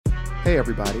Hey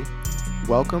everybody,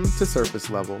 welcome to Surface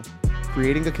Level,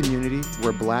 creating a community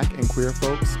where Black and queer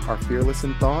folks are fearless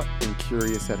in thought and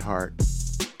curious at heart.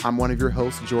 I'm one of your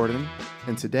hosts, Jordan,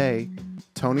 and today,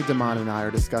 Tony Damon and I are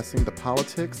discussing the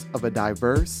politics of a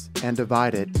diverse and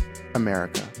divided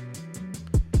America.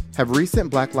 Have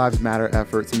recent Black Lives Matter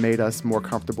efforts made us more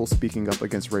comfortable speaking up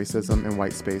against racism in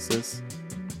white spaces?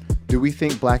 Do we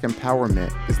think Black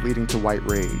empowerment is leading to white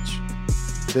rage?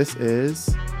 This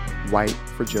is White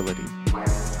Fragility.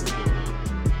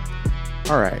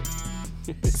 All right.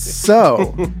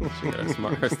 So, She got a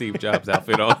smart Steve Jobs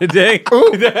outfit on today.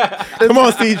 Come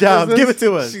on, Steve Jobs, give it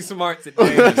to us. She's smart today.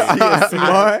 She is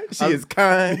smart. She is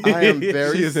kind. I am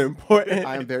very She is important.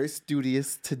 I am very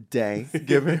studious today.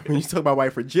 Given when you talk about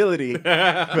white fragility, We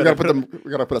gotta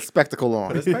put a spectacle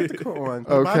put a on. spectacle on.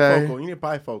 Put Okay. Bifocal. You need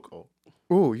bifocal.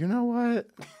 Ooh, you know what?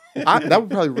 That would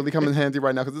probably really come in handy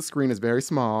right now because the screen is very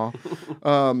small.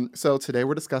 So today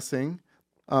we're discussing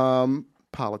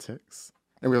politics.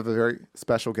 And we have a very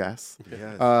special guest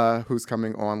Yes. who's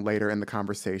coming on later in the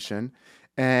conversation.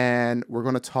 And we're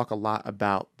going to talk a lot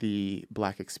about the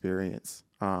Black experience,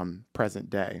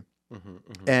 present day.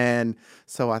 And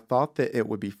so I thought that it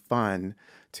would be fun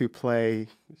to play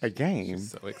a game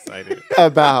So excited.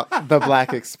 about the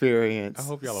Black experience. I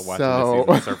hope y'all are watching So-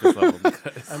 this on surface level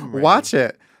because I'm ready. Watch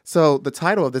it. So the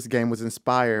title of this game was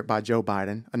inspired by Joe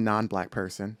Biden, a non-Black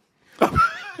person.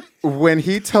 When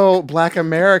he told Black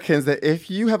Americans that if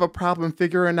you have a problem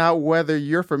figuring out whether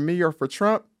you're for me or for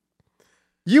Trump,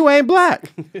 you ain't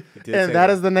Black. Did say And that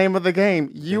is the name of the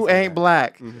game. You say ain't that.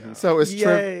 Black. Mhm. So it's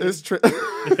Yay.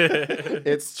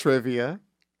 it's trivia,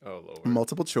 oh Lord.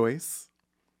 multiple choice.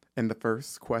 And the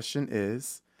first question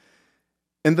is,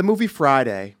 in the movie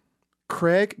Friday,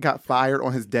 Craig got fired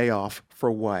on his day off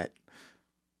for what?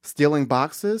 Stealing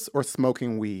boxes or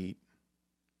smoking weed?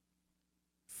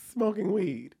 smoking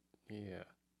weed. Yeah.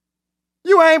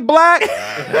 You ain't Black.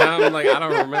 I'm like, I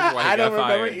don't remember why he I got don't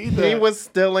remember fired. either. He was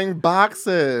stealing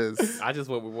boxes. I just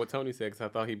went with what Tony said because I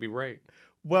thought he'd be right.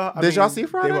 Well, Did y'all see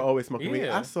Friday? They were always smoking weed.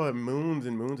 Yeah. I saw it moons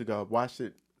and moons ago. I watched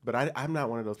it, but I'm not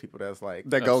one of those people that's like.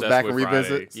 That goes Obsessed back and with Friday.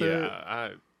 revisits it? Yeah.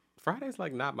 Friday's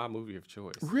like not my movie of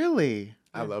choice. Really?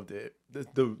 I loved it.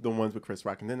 The ones with Chris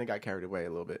Rock, and then they got carried away a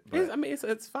little bit. But,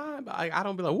 It's fine, but I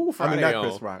don't be like, ooh, I Friday mean, not on.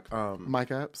 Chris Rock.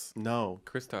 Mike Epps? No,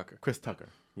 Chris Tucker. Chris Tucker.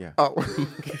 Yeah. Oh.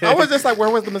 I was just like, where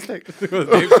was the mistake? Was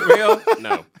Dave Chappelle?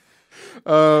 No.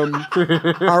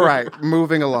 All right,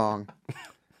 moving along.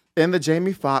 In the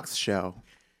Jamie Foxx show,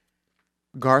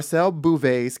 Garcelle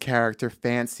Bouvet's character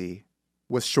Fancy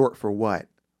was short for what?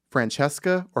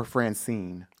 Francesca or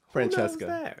Francine? Francesca.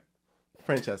 Who knows that?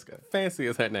 Francesca. Fancy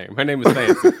is her name. Her name is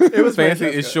Fancy. It was Fancy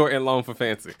Francesca. is short and long for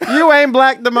Fancy. You ain't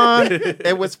Black, Damon.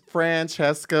 It was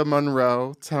Francesca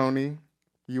Monroe. Tony,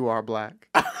 you are Black.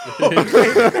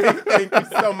 Thank you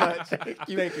so much.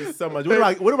 Thank you so much.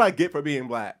 What do I get for being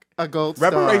Black? A gold star.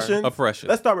 Reparations. Oppression.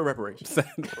 Let's start with reparations.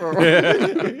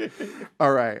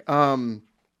 All right.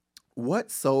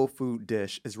 What soul food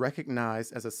dish is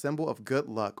recognized as a symbol of good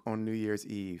luck on New Year's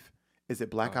Eve? Is it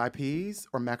black eyed peas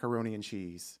or macaroni and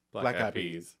cheese? Black Eyed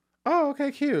Peas. Oh,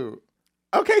 okay, cute.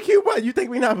 Okay, cute. What? You think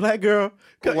we not Black, girl?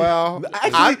 'Cause- Well,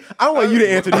 actually, I want you to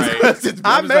answer these Right. questions.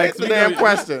 I I'm just made like, the you damn know,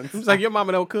 questions. It's like your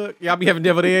mama don't cook. Y'all be having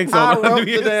deviled eggs I on. wrote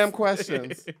the damn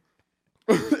questions.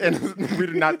 And we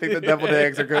do not think the deviled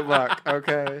eggs are good luck,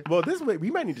 okay? Well, this way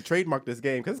we might need to trademark this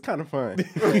game because it's kind of fun.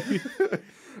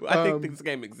 I think this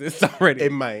game exists already.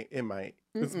 It might.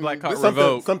 It's Black Card Something,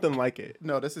 Revoke. something like it.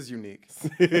 No, this is unique.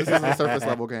 This is a surface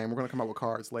level game. We're going to come up with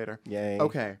cards later. Yay.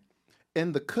 Okay.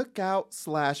 In the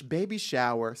cookout / baby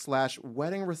shower /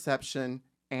 wedding reception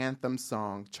anthem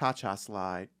song, Cha Cha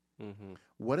Slide, Mhm.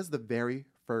 what is the very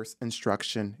first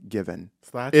instruction given?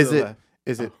 Slide Is to the it left.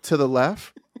 is it to the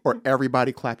left or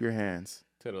everybody clap your hands?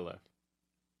 To the left.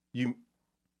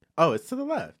 Oh, it's to the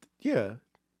left. Yeah.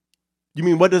 You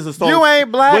mean what does the song? You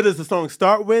ain't Black. What does the song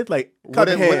start with? Like What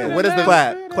is- hands. what is the-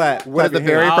 clap? What is the clap your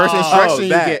very hands. first Oh, instruction you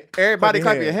that. get? Everybody Clap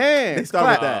clap your your hands. hands. They start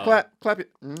clap, with that. Clap it.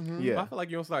 Mm-hmm. Yeah. I feel like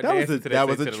you don't start That was dancing a- to that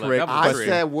was say a to the trick left. That was I a trick.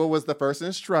 said, what was the first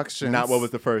instruction? Not what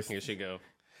was the first. Here she go.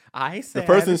 I said.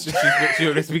 first instru- She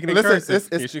was speaking in Listen, cursive.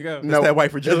 it's- Here she go. no. It's that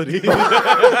white fragility.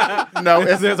 No,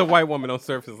 it's There's a white woman on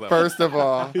surface level. first of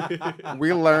all,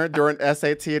 we learned during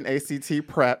SAT and ACT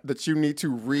prep that you need to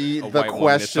read A the white woman is talking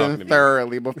question to me.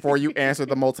 thoroughly before you answer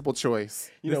the multiple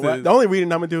choice. You know This what? is- The only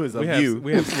reading I'm gonna do is of we have- you.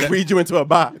 we have- read you into a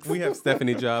box. We have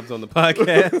Stephanie Jobs on the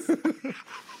podcast.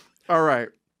 All right.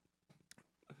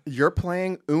 You're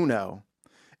playing Uno,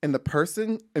 and the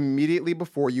person immediately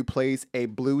before you plays a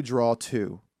blue draw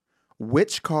 2.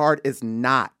 Which card is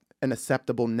not an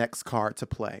acceptable next card to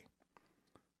play?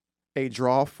 A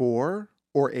draw 4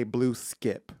 or a blue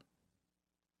skip?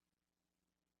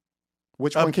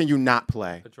 Which one can you not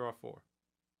play? A draw 4.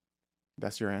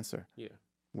 That's your answer. Yeah.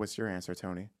 What's your answer,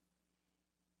 Tony?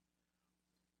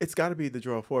 It's got to be the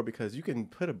draw 4 because you can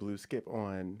put a blue skip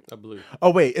on. A blue. Oh,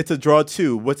 wait. It's a draw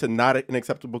 2. What's not an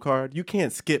acceptable card? You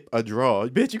can't skip a draw.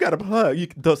 Bitch, you got to plug.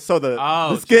 The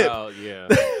skip. Child, yeah.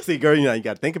 See, girl, you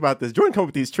got to think about this. Jordan come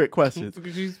with these trick questions.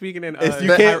 Because she's speaking in You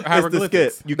can't. It's the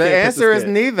skip. You the can't answer is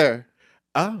neither.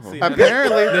 Oh. See,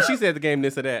 apparently. Then she said the game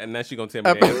this or that, and now she's going to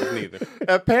tell me the answer is neither.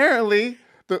 Apparently,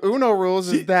 the Uno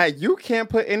rules is that you can't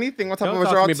put anything on top of a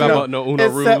draw 2 about no Uno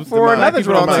except rules. for another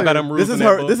draw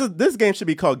 2. This game should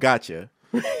be called Gotcha.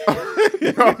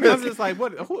 I'm just like,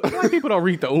 why people don't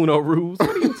read the Uno rules?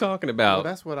 What are you talking about?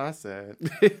 Well, that's what I said.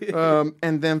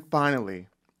 And then finally,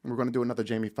 we're going to do another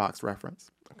Jamie Foxx reference.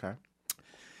 Okay.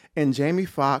 In Jamie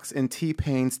Foxx and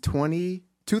T-Pain's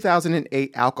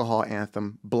 2008 alcohol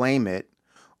anthem, Blame It,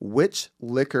 which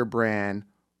liquor brand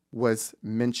was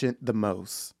mentioned the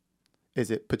most? Is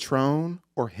it Patron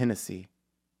or Hennessy?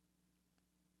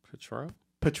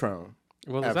 Patron.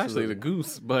 Well, it's actually the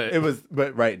Goose, but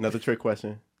right, another trick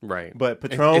question. Right. But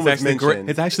Patron was mentioned.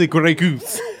 It's actually Grey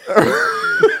Goose.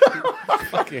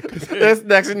 It's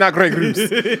actually not Grey Goose.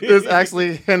 It's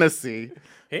actually Hennessy.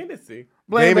 Hennessy?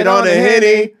 Blame it on the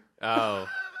Henny. Oh.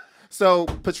 So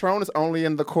Patron is only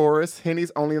in the chorus.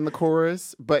 Henny's only in the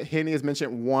chorus, but Henny is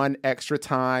mentioned one extra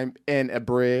time in a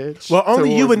bridge. Well,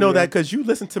 only you would know that because you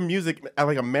listen to music at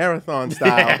like a marathon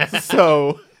style.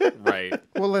 So right.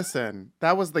 Well, listen,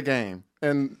 that was the game,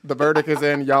 and the verdict is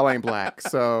in. Y'all ain't black,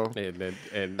 so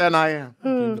and I am.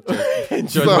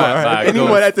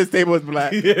 Anyone at this table is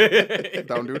black.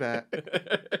 Don't do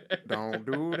that. Don't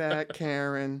do that,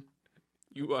 Karen.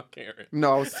 You are Karen.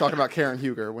 No, I was talking about Karen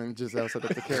Huger when Giselle said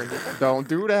that to Karen Huger. Don't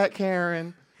do that,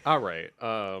 Karen. All right.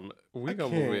 We're going to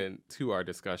move into our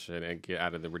discussion and get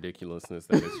out of the ridiculousness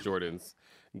that is Jordan's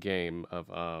game of...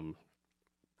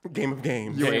 Game of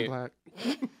games. You ain't black.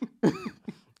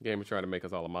 Game of trying to make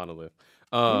us all a monolith.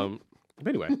 But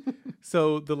anyway,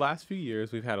 so the last few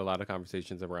years, we've had a lot of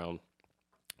conversations around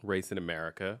race in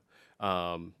America.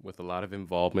 With a lot of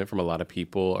involvement from a lot of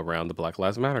people around the Black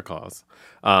Lives Matter cause.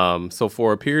 So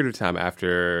for a period of time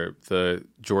after the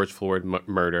George Floyd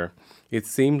murder, it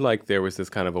seemed like there was this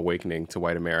kind of awakening to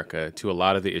white America, to a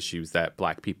lot of the issues that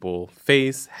black people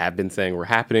face, have been saying were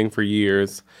happening for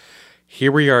years.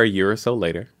 Here we are a year or so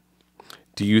later.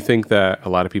 Do you think that a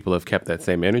lot of people have kept that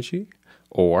same energy?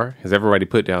 Or has everybody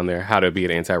put down there How to Be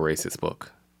an Anti-Racist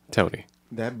book? Tony.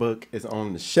 That book is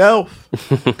on the shelf.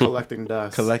 Collecting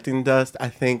dust. Collecting dust. I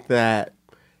think that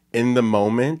in the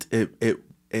moment,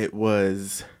 it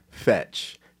was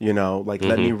fetch. You know, like,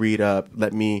 let me read up.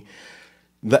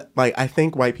 I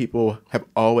think white people have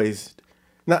always,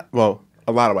 a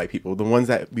lot of white people, the ones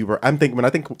that when I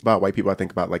think about white people, I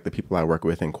think about like the people I work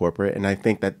with in corporate. And I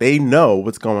think that they know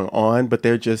what's going on, but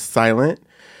they're just silent.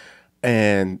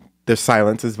 And their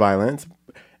silence is violence.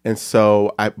 And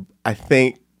so I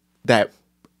think that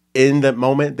in that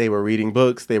moment, they were reading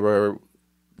books, they were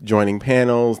joining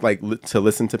panels, like to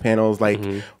listen to panels, like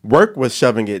work was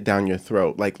shoving it down your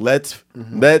throat. Like, let's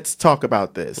talk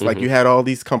about this. Like, you had all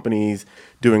these companies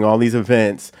doing all these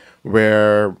events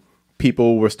where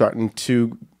people were starting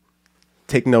to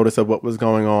take notice of what was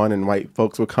going on, and white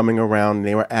folks were coming around and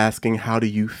they were asking, how do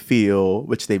you feel?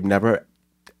 Which they've never,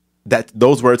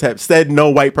 those words have said no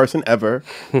white person ever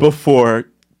before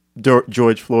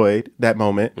George Floyd, that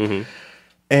moment.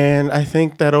 And I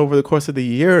think that over the course of the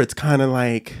year, it's kind of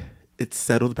like it's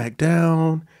settled back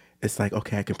down. It's like,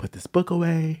 okay, I can put this book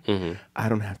away. I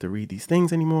don't have to read these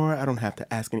things anymore. I don't have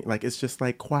to ask any, like, it's just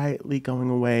like quietly going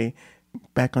away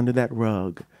back under that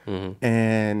rug.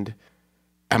 And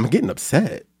I'm getting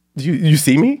upset. You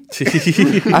see me?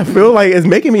 I feel like it's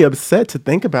making me upset to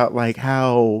think about like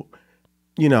how,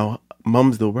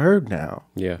 mum's the word now.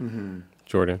 Yeah.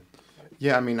 Jordan.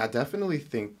 Yeah, I mean, I definitely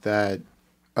think that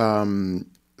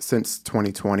since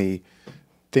 2020,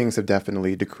 things have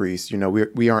definitely decreased.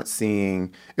 We aren't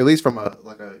seeing, at least from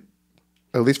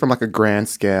a grand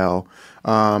scale,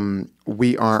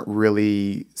 we aren't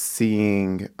really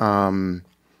seeing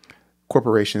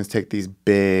corporations take these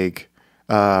big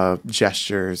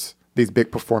gestures, these big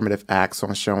performative acts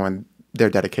on showing their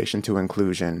dedication to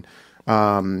inclusion.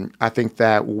 I think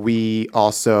that we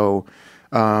also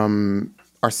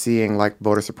are seeing like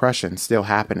voter suppression still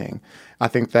happening. I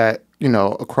think that,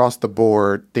 across the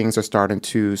board, things are starting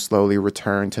to slowly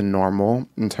return to normal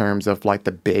in terms of like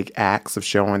the big acts of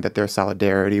showing that there's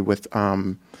solidarity with,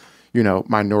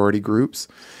 minority groups.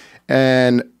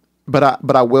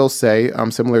 But I will say,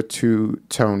 similar to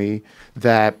Tony,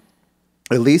 that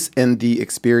at least in the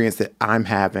experience that I'm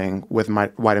having with my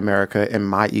white America and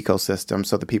my ecosystem,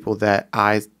 so the people that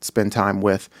I spend time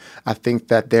with, I think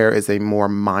that there is a more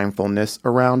mindfulness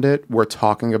around it. We're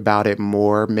talking about it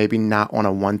more, maybe not on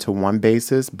a one-to-one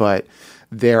basis, but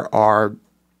there are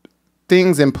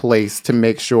things in place to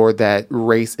make sure that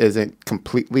race isn't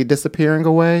completely disappearing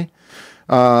away.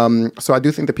 So I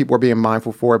do think that people are being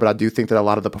mindful for it, but I do think that a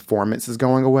lot of the performance is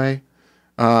going away,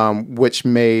 which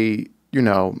may,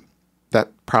 that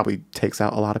probably takes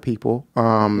out a lot of people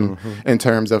in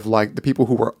terms of like the people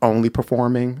who were only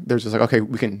performing. They're just like, okay,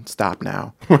 we can stop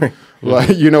now.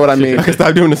 Like, you know what I mean? I can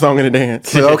stop doing the song and the dance.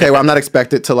 So, okay, well, I'm not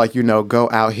expected to like, go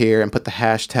out here and put the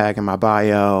hashtag in my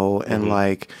bio and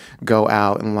like go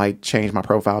out and like change my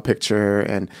profile picture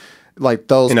and like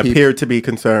those and appear to be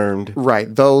concerned.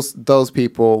 Right. Those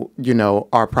people,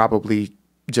 are probably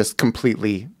just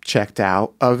completely checked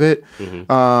out of it.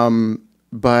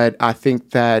 But I think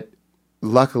that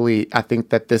luckily, I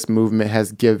think that this movement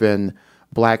has given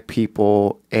Black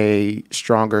people a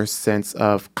stronger sense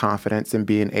of confidence in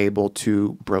being able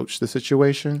to broach the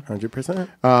situation.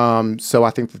 100%. So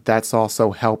I think that that's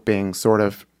also helping sort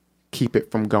of keep it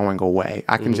from going away.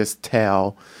 I can just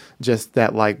tell just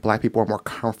that like Black people are more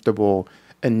comfortable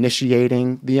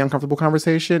initiating the uncomfortable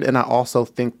conversation. And I also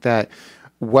think that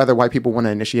whether white people want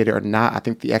to initiate it or not, I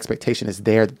think the expectation is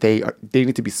there that they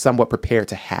need to be somewhat prepared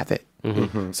to have it.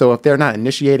 So if they're not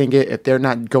initiating it, if they're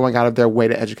not going out of their way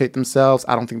to educate themselves,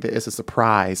 I don't think that it's a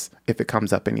surprise if it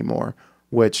comes up anymore,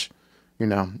 which,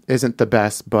 isn't the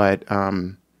best, but,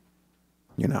 I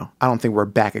don't think we're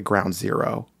back at ground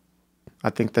zero.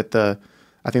 I think that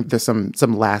there's some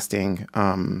lasting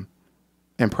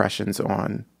impressions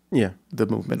on the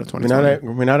movement of 2020.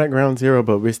 We're not at ground zero,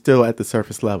 but we're still at the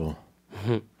surface level.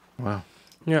 Wow.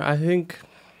 Yeah, I think,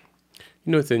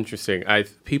 it's interesting.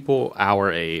 People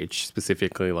our age,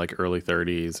 specifically like early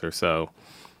 30s or so,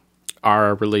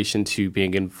 our relation to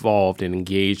being involved and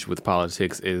engaged with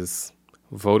politics is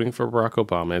voting for Barack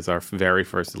Obama as our very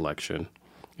first election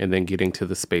and then getting to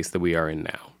the space that we are in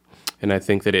now. And I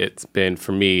think that it's been,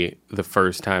 for me, the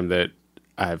first time that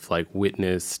I've like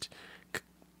witnessed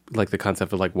like the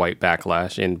concept of like white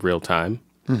backlash in real time.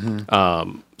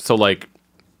 So like,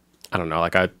 I don't know,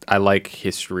 like I like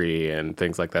history and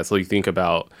things like that. So you think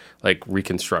about like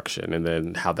Reconstruction and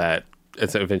then how that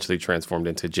it's eventually transformed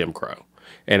into Jim Crow.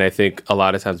 And I think a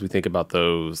lot of times we think about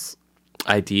those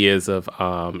ideas of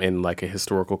in like a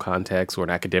historical context or an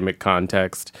academic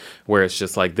context where it's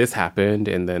just like this happened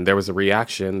and then there was a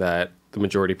reaction that the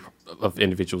majority of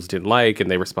individuals didn't like and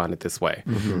they responded this way.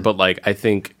 But like I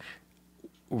think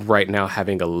right now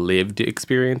having a lived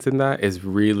experience in that is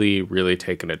really, really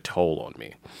taking a toll on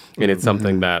me. And it's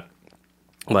something that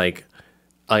like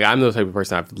I'm the type of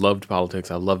person, I've loved politics.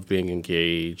 I love being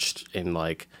engaged and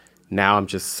like now I'm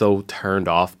just so turned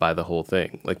off by the whole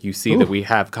thing. Like you see that we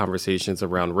have conversations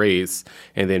around race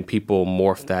and then people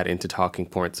morph that into talking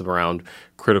points around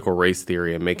critical race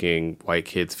theory and making white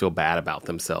kids feel bad about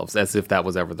themselves as if that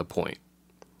was ever the point.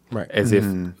 Right. As if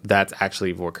that's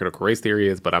actually what critical race theory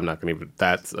is, but I'm not going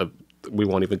to we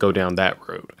won't even go down that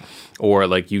road. Or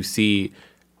like you see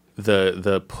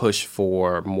the push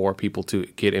for more people to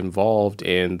get involved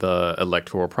in the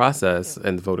electoral process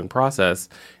and the voting process,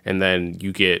 and then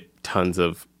you get tons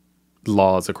of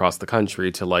laws across the country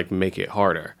to like make it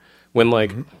harder. When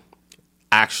like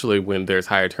actually when there's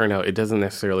higher turnout, it doesn't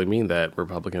necessarily mean that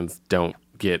Republicans don't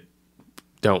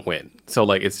win. So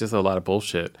like it's just a lot of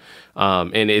bullshit.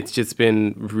 And it's just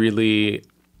been really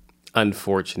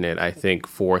unfortunate, I think,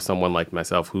 for someone like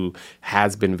myself who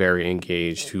has been very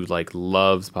engaged, who like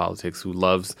loves politics, who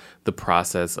loves the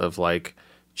process of like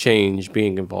change,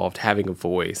 being involved, having a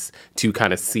voice, to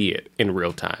kind of see it in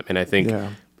real time. And I think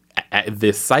at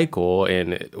this cycle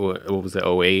in, what was it,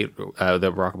 08, that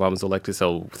Barack Obama was elected,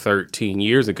 so 13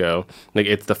 years ago, like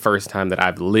it's the first time that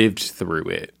I've lived through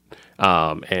it.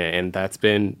 And that's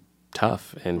been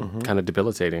tough and kind of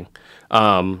debilitating.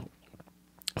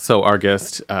 So our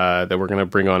guest that we're going to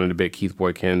bring on in a bit, Keith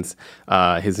Boykins,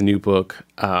 his new book,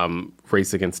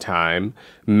 Race Against Time,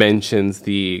 mentions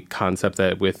the concept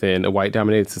that within a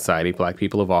white-dominated society, Black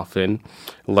people have often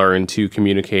learned to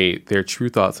communicate their true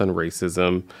thoughts on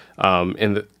racism,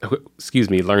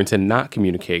 learn to not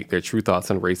communicate their true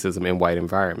thoughts on racism in white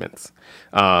environments.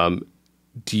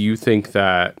 Do you think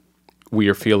that we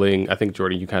are feeling, I think,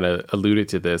 Jordan, you kind of alluded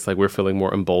to this, like we're feeling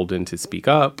more emboldened to speak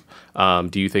up?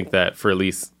 Do you think that for at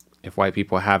least if white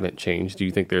people haven't changed, do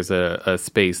you think there's a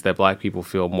space that Black people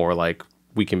feel more like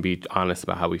we can be honest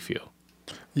about how we feel?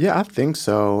 Yeah, I think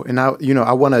so. And I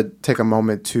want to take a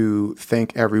moment to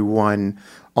thank everyone,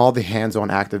 all the hands-on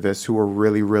activists who are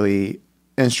really, really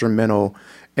instrumental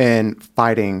in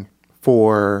fighting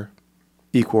for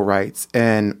equal rights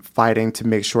and fighting to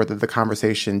make sure that the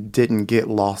conversation didn't get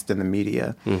lost in the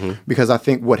media. Because I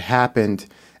think what happened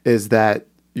is that,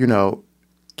 you know,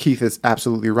 Keith is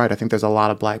absolutely right. I think there's a lot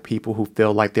of Black people who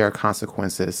feel like there are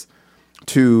consequences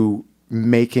to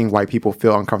making white people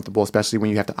feel uncomfortable, especially when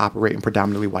you have to operate in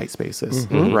predominantly white spaces,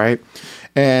 right?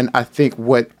 And I think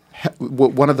what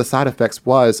one of the side effects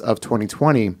was of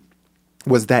 2020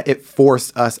 was that it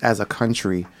forced us as a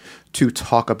country to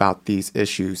talk about these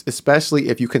issues, especially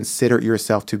if you consider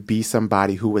yourself to be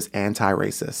somebody who was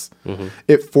anti-racist.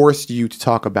 It forced you to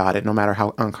talk about it no matter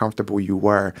how uncomfortable you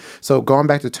were. So going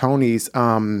back to Tony's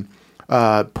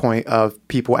point of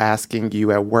people asking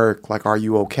you at work, like, are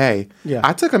you okay? Yeah.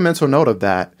 I took a mental note of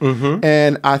that.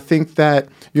 And I think that,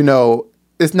 you know,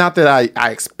 it's not that I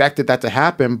expected that to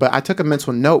happen, but I took a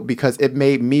mental note because it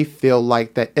made me feel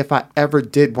like that if I ever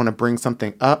did want to bring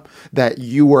something up, that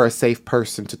you were a safe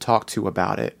person to talk to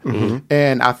about it.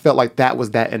 And I felt like that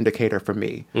was that indicator for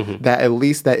me, that at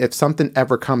least that if something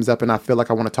ever comes up and I feel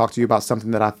like I want to talk to you about something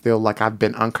that I feel like I've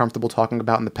been uncomfortable talking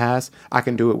about in the past, I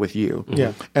can do it with you.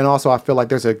 Yeah. And also I feel like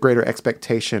there's a greater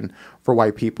expectation for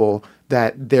white people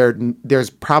that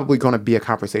there's probably going to be a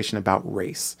conversation about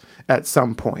race at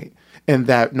some point. And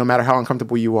that no matter how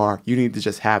uncomfortable you are, you need to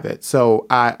just have it. So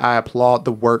I applaud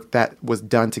the work that was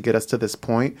done to get us to this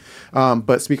point.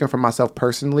 But speaking for myself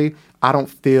personally, I don't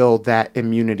feel that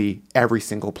immunity every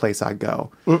single place I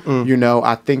go. You know,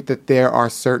 I think that there are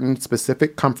certain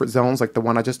specific comfort zones, like the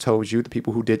one I just told you, the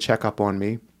people who did check up on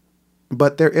me.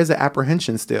 But there is an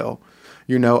apprehension still,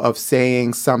 you know, of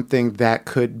saying something that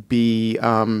could be,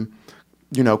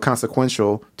 you know,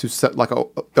 consequential to like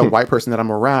a white person that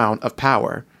I'm around of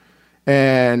power.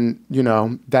 And, you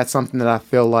know, that's something that I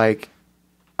feel like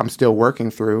I'm still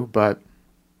working through, but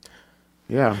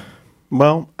yeah.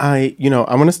 Well, I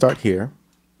want to start here.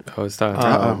 Oh, it's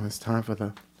time. It's time for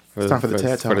the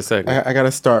TED Talk. For the segment. I got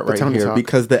to start right Tony here Talk.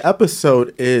 because the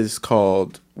episode is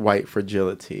called White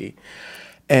Fragility.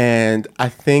 And I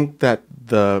think that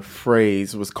the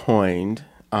phrase was coined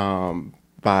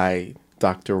by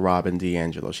Dr. Robin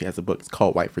DiAngelo. She has a book, it's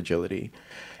called White Fragility.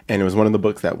 And it was one of the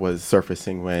books that was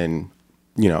surfacing when,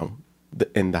 you know,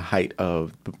 in the height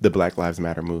of the Black Lives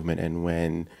Matter movement and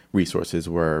when resources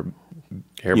were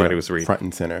Everybody was reading. front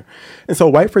and center. And so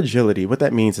white fragility, what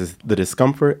that means is the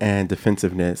discomfort and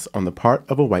defensiveness on the part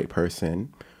of a white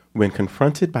person when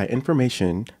confronted by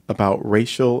information about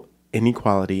racial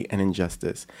inequality and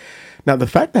injustice. Now, the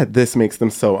fact that this makes them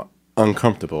so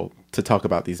uncomfortable to talk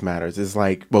about these matters is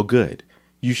like, well, good.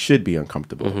 You should be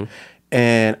uncomfortable.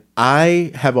 And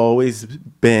I have always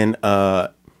been,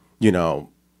 you know,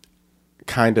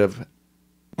 kind of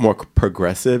more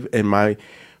progressive in my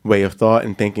way of thought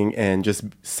and thinking and just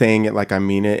saying it like I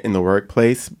mean it in the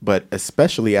workplace. But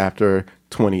especially after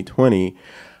 2020,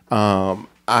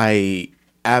 I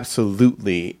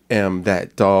absolutely am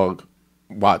that dog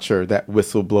watcher, that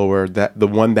whistleblower, that the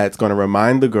one that's going to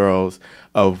remind the girls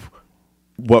of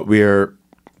what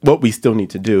we still need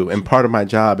to do. And part of my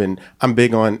job, and I'm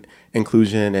big on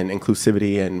inclusion and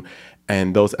inclusivity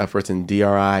and those efforts in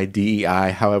DRI,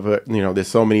 DEI, however, you know, there's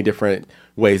so many different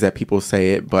ways that people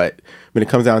say it. But when it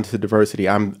comes down to diversity,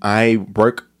 I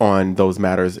work on those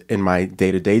matters in my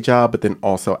day-to-day job, but then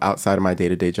also outside of my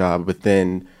day-to-day job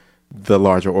within the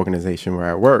larger organization where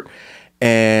I work.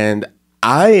 And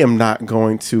I am not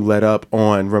going to let up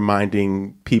on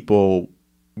reminding people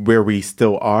where we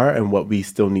still are and what we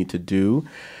still need to do.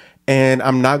 And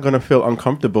I'm not going to feel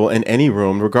uncomfortable in any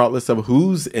room, regardless of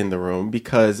who's in the room,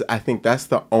 because I think that's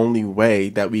the only way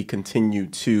that we continue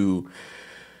to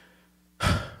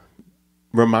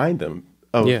remind them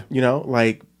of, you know,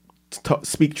 like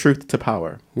speak truth to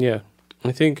power. Yeah.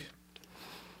 I think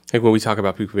when we talk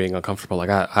about people being uncomfortable, like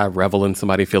I revel in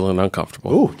somebody feeling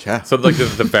uncomfortable. Ooh, yeah. So like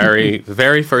the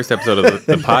very first episode of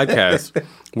the podcast,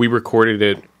 we recorded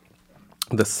it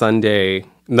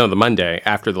the Monday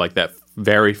after like that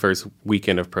very first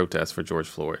weekend of protests for George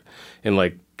Floyd. And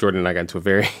like Jordan and I got into a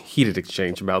very heated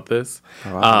exchange about this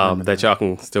that y'all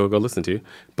can still go listen to.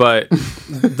 But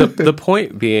the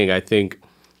point being, I think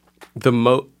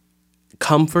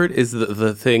comfort is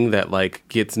the thing that like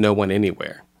gets no one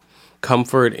anywhere.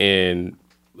 Comfort in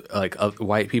like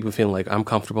white people feeling like I'm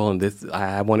comfortable in this,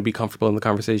 I want to be comfortable in the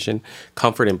conversation.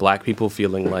 Comfort in Black people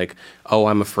feeling like, oh,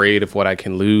 I'm afraid of what I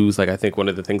can lose. Like I think one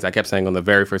of the things I kept saying on the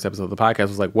very first episode of the podcast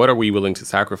was like, what are we willing to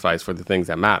sacrifice for the things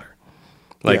that matter?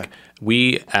 Like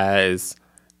we as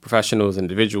professionals,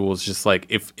 individuals, just like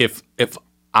if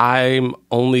I'm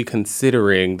only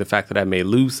considering the fact that I may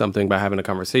lose something by having a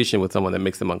conversation with someone that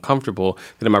makes them uncomfortable,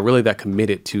 then am I really that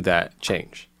committed to that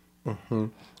change?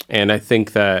 And I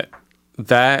think that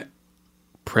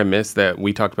premise that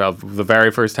we talked about the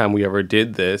very first time we ever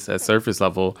did this at Surface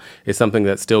Level is something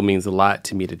that still means a lot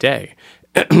to me today.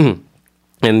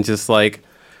 And just like,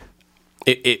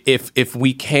 if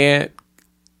we can't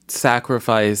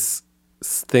sacrifice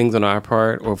things on our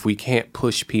part, or if we can't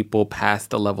push people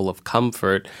past the level of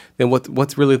comfort, then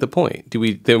what's really the point?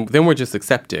 Then we're just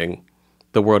accepting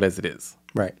the world as it is,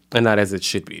 Right. and not as it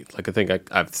should be. Like I think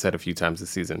I've said a few times this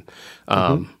season.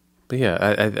 But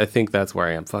yeah, I think that's where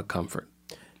I am. Fuck comfort.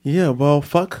 Yeah, well,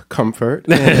 fuck comfort,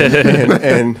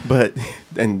 and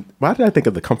why did I think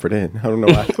of the Comfort Inn? I don't know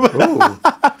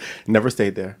why. Never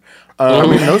stayed there. I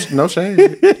mean, no shade. No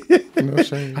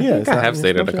shade. Yeah, I have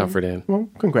stayed at a Comfort Inn. Well,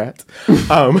 congrats.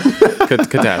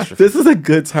 Catastrophe. This is a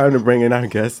good time to bring in our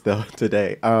guest, though,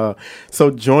 today.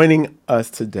 So joining us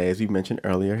today, as we mentioned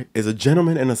earlier, is a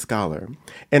gentleman and a scholar.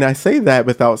 And I say that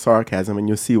without sarcasm, and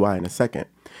you'll see why in a second.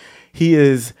 He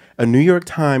is a New York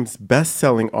Times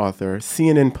best-selling author,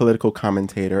 CNN political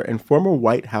commentator, and former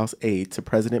White House aide to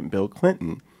President Bill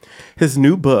Clinton. His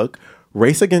new book,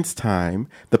 Race Against Time,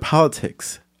 The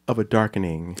Politics of a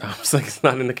Darkening I was like, it's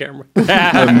not in the camera.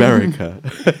 America,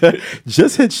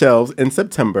 just hit shelves in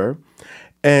September.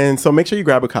 And so make sure you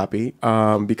grab a copy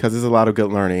because there's a lot of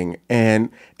good learning. And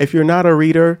if you're not a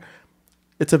reader,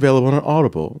 it's available on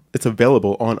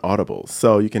Audible.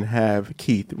 So you can have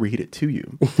Keith read it to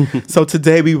you. So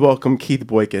today we welcome Keith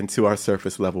Boykin to our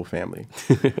Surface Level family.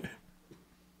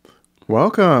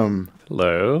 Welcome.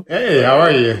 Hello. Hey, how are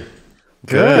you?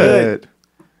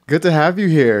 Good to have you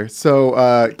here.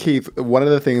 So, Keith, one of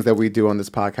the things that we do on this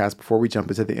podcast before we jump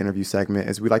into the interview segment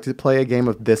is we like to play a game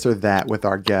of this or that with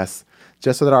our guests,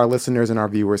 just so that our listeners and our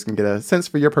viewers can get a sense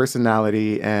for your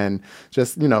personality and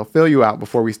just, fill you out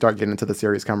before we start getting into the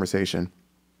serious conversation.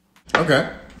 Okay.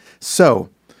 So,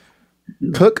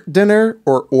 cook dinner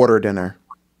or order dinner?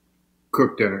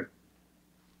 Cook dinner.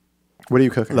 What are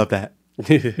you cooking? Love that.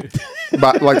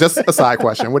 But, like, just a side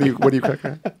question. What are you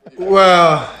cooking?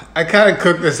 Well, I kind of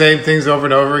cook the same things over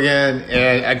and over again,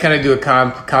 and I kind of do a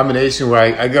combination where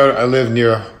I live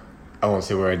near. I won't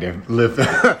say where I live.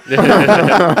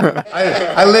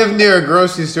 I live near a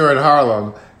grocery store in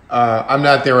Harlem. I'm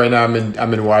not there right now. I'm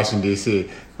in Washington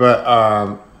D.C. But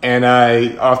and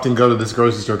I often go to this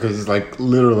grocery store because it's like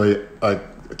literally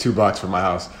like 2 blocks from my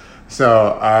house.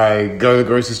 So I go to the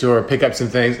grocery store, pick up some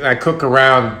things, and I cook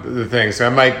around the things. So I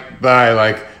might buy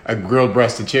like a grilled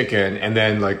breast of chicken and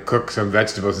then like cook some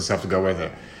vegetables and stuff to go with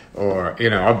it. Or,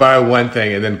 I'll buy one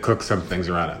thing and then cook some things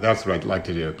around it. That's what I'd like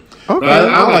to do. Okay. But I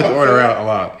don't like to order out a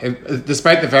lot. And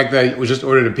despite the fact that I just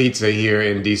ordered a pizza here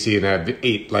in D.C. and I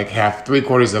ate like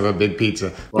 3/4 of a big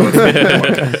pizza.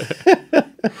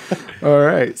 All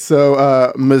right.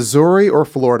 So, Missouri or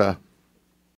Florida?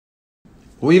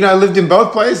 Well, I lived in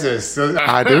both places. So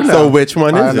I do know. So which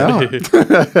one is it?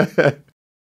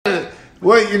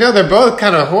 Well, they're both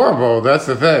kind of horrible. That's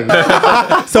the thing.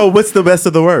 So what's the best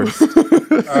of the worst?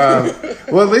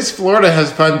 Well, at least Florida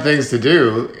has fun things to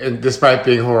do, and despite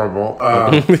being horrible.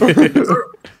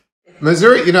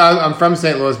 Missouri, I'm from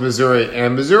St. Louis, Missouri,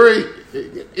 and Missouri,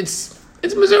 it's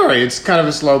Missouri. It's kind of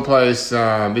a slow place.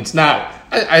 It's not.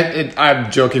 I'm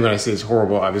joking when I say it's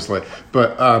horrible, obviously,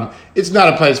 but it's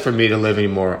not a place for me to live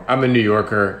anymore. I'm a New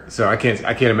Yorker, so I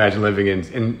can't imagine living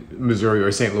in Missouri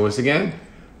or St. Louis again.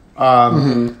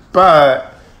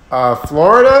 But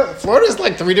Florida's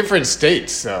like 3 different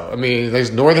states. So I mean,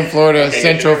 there's Northern Florida,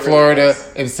 Central Florida,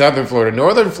 and Southern Florida.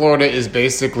 Northern Florida is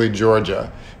basically Georgia.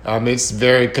 It's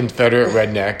very Confederate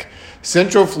redneck.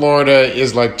 Central Florida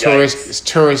is like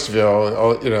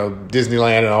touristville,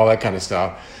 Disneyland and all that kind of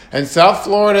stuff. And South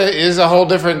Florida is a whole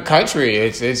different country.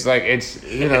 It's Hispanic,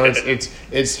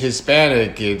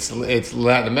 it's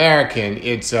Latin American,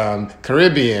 it's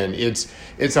Caribbean, it's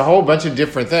a whole bunch of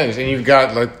different things. And you've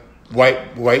got like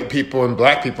white people and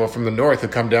black people from the north who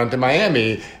come down to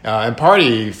Miami and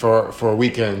party for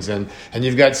weekends, and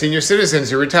you've got senior citizens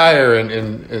who retire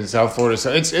in South Florida.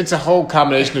 So it's a whole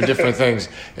combination of different things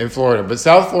in Florida. But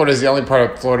South Florida is the only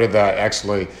part of Florida that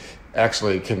actually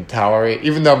can tolerate,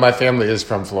 even though my family is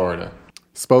from Florida.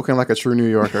 Spoken like a true New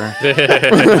Yorker.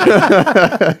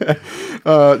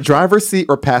 Driver's seat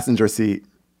or passenger seat?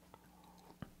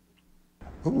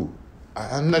 Ooh,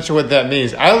 I'm not sure what that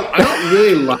means. I don't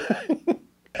really like.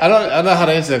 I don't know how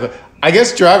to answer that. I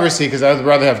guess driver's seat because I'd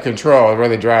rather have control. I'd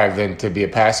rather drive than to be a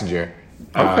passenger.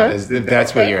 Okay, if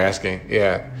that's what you're asking.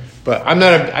 Yeah, but I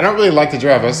don't really like to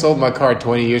drive. I sold my car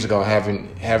 20 years ago.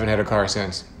 Haven't had a car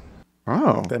since.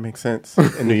 Oh, That makes sense.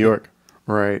 In New York.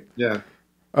 right. Yeah.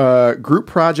 Group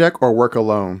project or work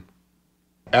alone?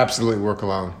 Absolutely work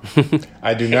alone.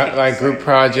 I do not like group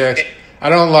projects. I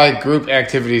don't like group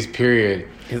activities. Period.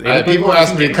 People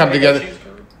ask me to come together.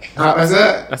 How's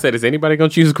that? I said, is anybody gonna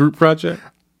choose group project?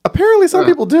 Apparently, some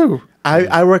people do.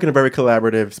 I work in a very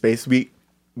collaborative space.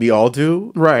 We all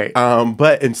do. Right.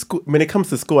 But in school, when it comes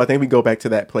to school, I think we go back to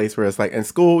that place where it's like in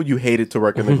school, you hated to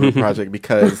work in the group project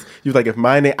because you're like, if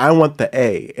my name, I want the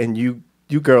A, and you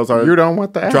girls are You don't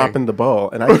want the A. dropping the ball,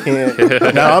 and I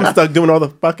can't. Now I'm stuck doing all the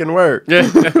fucking work.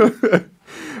 There's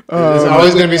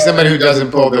always going to be somebody who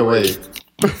doesn't pull their weight.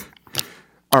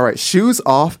 All right. Shoes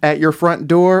off at your front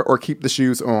door or keep the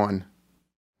shoes on?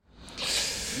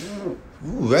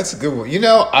 Ooh, that's a good one. You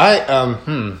know,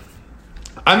 I'm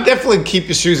definitely keep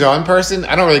your shoes on person.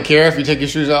 I don't really care if you take your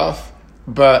shoes off,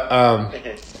 but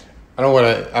I don't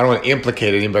want to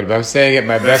implicate anybody. But I'm staying at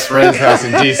my best friend's house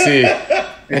in DC,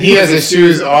 and he has a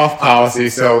shoes off policy.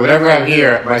 So whenever I'm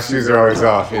here, my shoes are always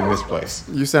off in this place.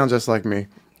 You sound just like me.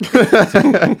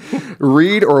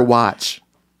 Read or watch?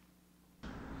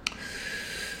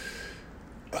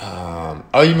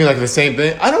 Oh, you mean like the same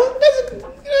thing? I don't.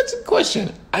 That's a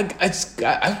question. I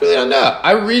really don't know.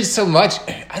 I read so much.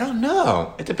 I don't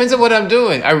know. It depends on what I'm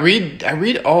doing. I read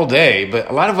all day, but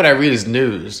a lot of what I read is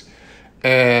news.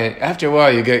 And after a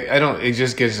while, it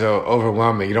just gets so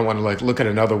overwhelming. You don't want to like look at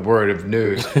another word of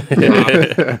news.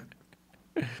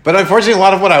 But unfortunately, a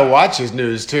lot of what I watch is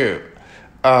news too.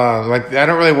 Like I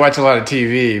don't really watch a lot of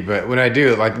TV, but when I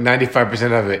do, like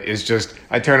 95% of it is just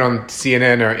I turn on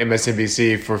CNN or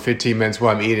MSNBC for 15 minutes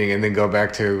while I'm eating, and then go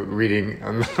back to reading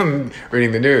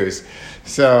reading the news.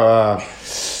 So,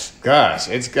 gosh,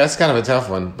 that's kind of a tough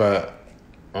one, but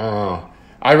it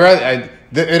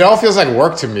all feels like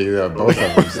work to me though, both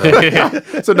of them. So,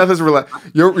 So nothing's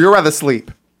you're rather sleep.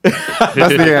 That's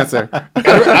the answer.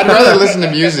 I'd rather listen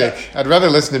to music. I'd rather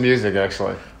listen to music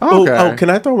actually. Okay. Oh, can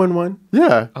I throw in one?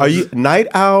 Yeah. Are you night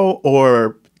owl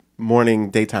or morning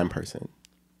daytime person?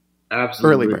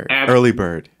 Early bird. Early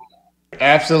bird.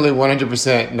 Absolutely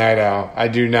 100% night owl. I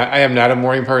am not a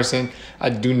morning person. I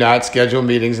do not schedule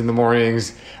meetings in the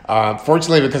mornings.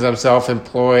 Fortunately, because I'm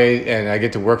self-employed and I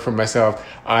get to work for myself,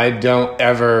 I don't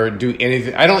ever do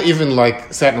anything. I don't even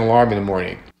like set an alarm in the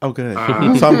morning. Oh, good.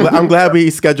 So I'm glad we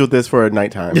scheduled this for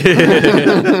nighttime.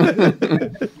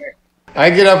 I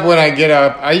get up when I get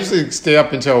up. I usually stay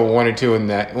up until 1 or 2 in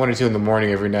the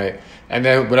morning every night. And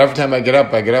then whatever time I get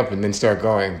up and then start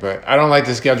going. But I don't like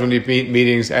to schedule any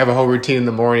meetings. I have a whole routine in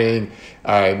the morning.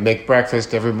 I make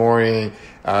breakfast every morning.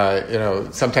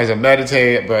 Sometimes I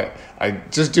meditate, but I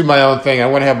just do my own thing. I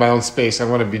want to have my own space. I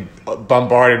want to be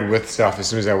bombarded with stuff as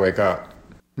soon as I wake up.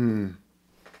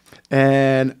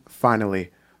 And finally,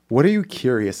 what are you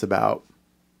curious about?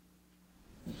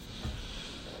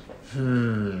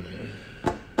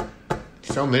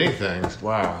 So many things.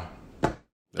 Wow.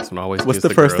 This one always. What's gives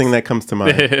the first girls. thing that comes to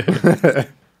mind?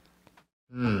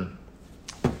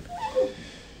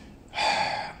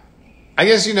 I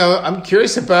guess, I'm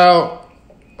curious about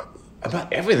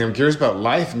everything. I'm curious about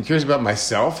life. I'm curious about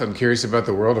myself. I'm curious about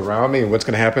the world around me and what's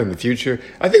going to happen in the future.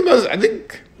 I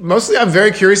think mostly I'm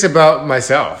very curious about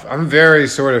myself. I'm very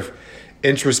sort of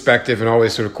introspective and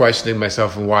always sort of questioning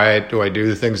myself and why do I do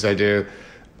the things I do.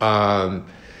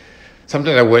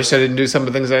 Sometimes I wish I didn't do some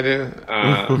of the things I do.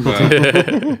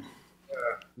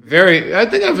 I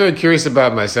think I'm very curious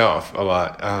about myself a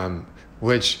lot,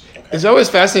 which is always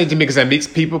fascinating to me because I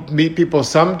meet people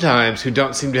sometimes who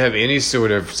don't seem to have any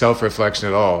sort of self-reflection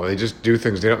at all. They just do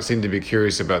things. They don't seem to be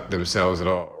curious about themselves at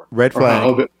all. Red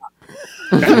flag.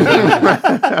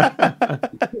 Right,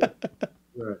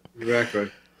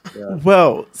 exactly. Yeah.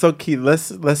 Well, so Keith,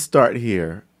 let's start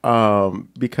here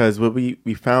because what we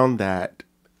found that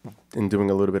in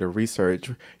doing a little bit of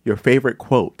research, your favorite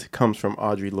quote comes from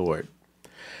Audre Lorde.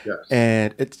 Yes.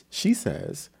 And she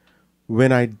says,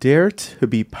 "When I dare to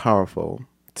be powerful,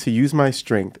 to use my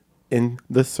strength in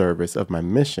the service of my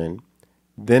mission,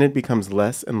 then it becomes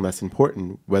less and less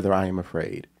important whether I am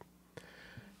afraid."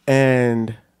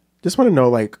 And just want to know,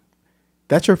 like,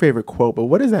 that's your favorite quote, but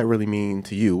what does that really mean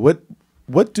to you? What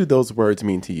do those words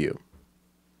mean to you?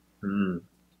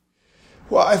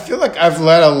 Well, I feel like I've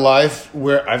led a life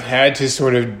where I've had to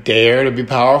sort of dare to be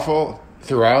powerful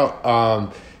throughout.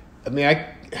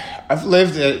 I've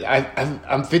lived.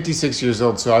 I'm 56 years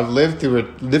old, so I've lived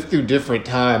through different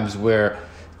times where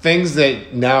things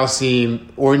that now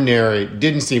seem ordinary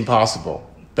didn't seem possible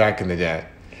back in the day.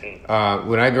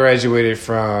 When I graduated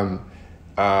from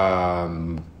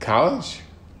college,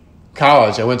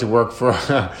 I went to work for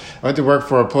a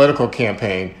political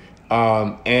campaign,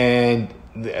 and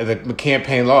the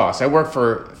campaign lost. I worked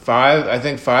for five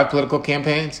political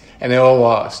campaigns, and they all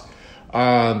lost.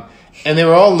 And they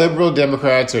were all liberal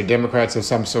Democrats or Democrats of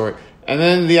some sort. And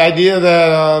then the idea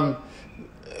that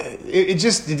it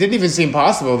didn't even seem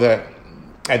possible that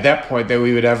at that point that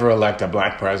we would ever elect a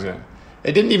black president.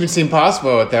 It didn't even seem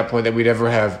possible at that point that we'd ever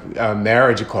have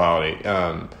marriage equality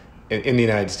in the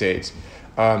United States.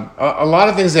 A lot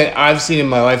of things that I've seen in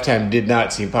my lifetime did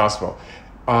not seem possible.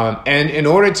 And in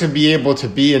order to be able to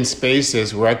be in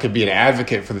spaces where I could be an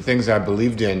advocate for the things I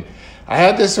believed in, I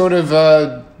had to sort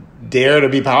of dare to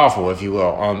be powerful, if you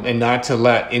will, and not to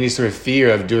let any sort of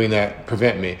fear of doing that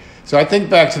prevent me. So I think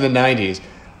back to the 90s.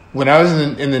 When I was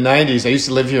in the 90s, I used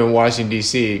to live here in Washington,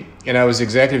 D.C., and I was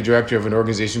executive director of an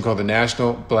organization called the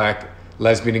National Black,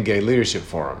 Lesbian, and Gay Leadership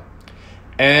Forum.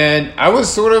 And I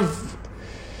was sort of,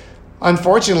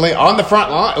 unfortunately, on the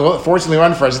front line. Well, fortunately or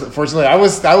unfortunately, I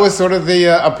was sort of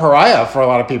a pariah for a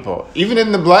lot of people, even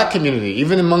in the black community,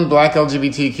 even among black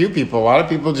LGBTQ people. A lot of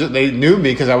people they knew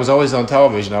me because I was always on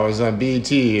television. I was on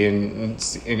BET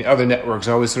and other networks,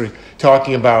 always sort of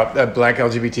talking about the black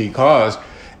LGBT cause.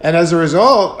 And as a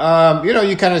result,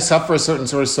 you kind of suffer a certain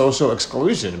sort of social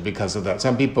exclusion because of that.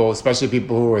 Some people, especially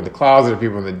people who were in the closet or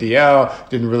people in the DL,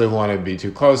 didn't really want to be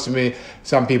too close to me.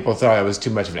 Some people thought I was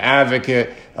too much of an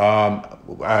advocate.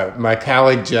 My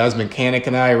colleague Jasmine Canick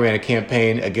and I ran a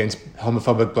campaign against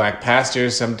homophobic black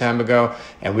pastors some time ago,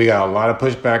 and we got a lot of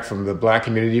pushback from the black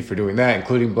community for doing that,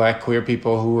 including black queer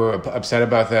people who were upset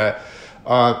about that.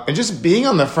 And just being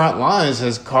on the front lines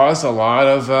has caused a lot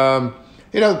of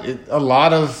a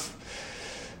lot of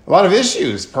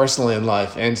issues personally in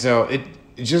life. And so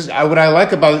what I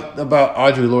like about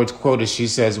Audre Lorde's quote is she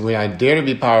says, when I dare to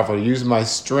be powerful, use my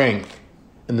strength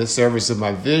in the service of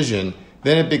my vision,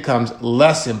 then it becomes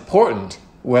less important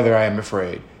whether I am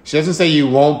afraid. She doesn't say you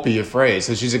won't be afraid.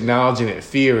 So she's acknowledging that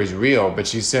fear is real, but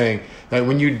she's saying that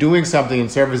when you're doing something in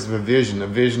service of a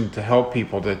vision to help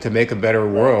people, to make a better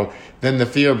world, then the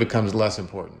fear becomes less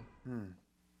important.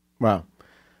 Wow.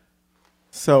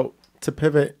 So to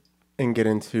pivot and get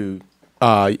into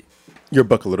your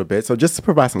book a little bit, so just to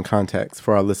provide some context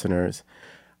for our listeners,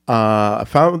 I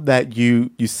found that you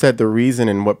said the reason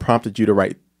and what prompted you to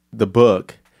write the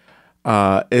book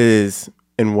was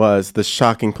the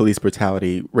shocking police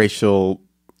brutality, racial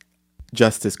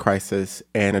justice crisis,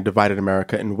 and a divided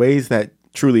America in ways that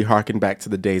truly harken back to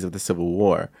the days of the Civil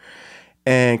War.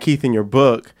 And Keith, in your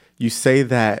book, you say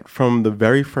that from the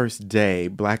very first day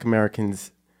Black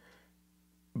Americans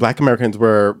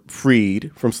were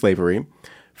freed from slavery,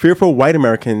 fearful white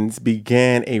Americans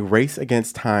began a race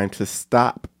against time to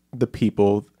stop the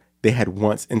people they had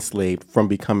once enslaved from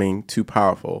becoming too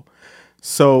powerful.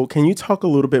 So can you talk a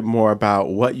little bit more about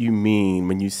what you mean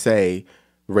when you say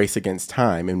race against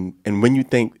time and when you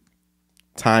think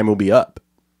time will be up?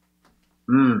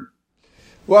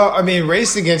 Well, I mean,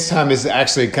 race against time is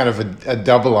actually kind of a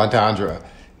double entendre.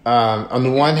 On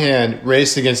the one hand,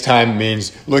 race against time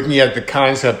means looking at the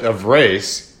concept of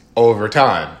race over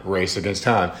time, race against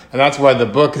time. And that's why the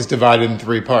book is divided in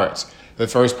three parts. The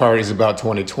first part is about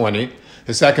 2020.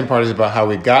 The second part is about how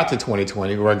we got to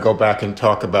 2020, where I go back and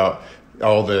talk about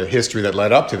all the history that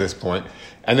led up to this point.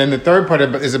 And then the third part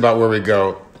is about where we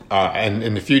go and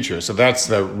in the future. So that's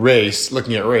the race,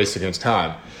 looking at race against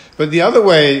time. But the other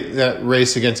way that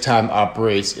race against time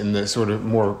operates in the sort of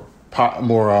more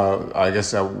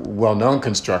well-known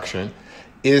construction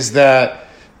is that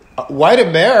white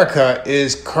America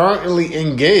is currently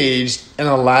engaged in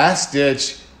a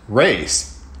last-ditch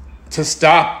race to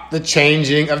stop the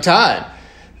changing of time.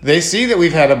 They see that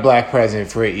we've had a black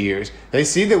president for 8 years. They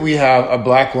see that we have a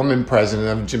black woman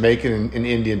president of Jamaican and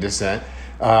Indian descent,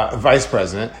 vice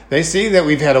president. They see that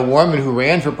we've had a woman who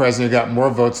ran for president who got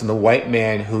more votes than the white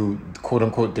man who, quote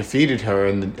unquote, defeated her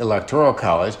in the Electoral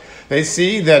College. They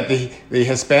see that the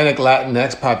Hispanic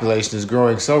Latinx population is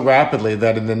growing so rapidly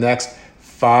that in the next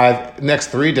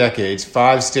 3 decades,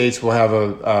 5 states will have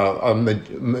a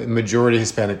majority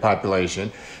Hispanic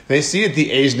population. They see that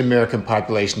the Asian American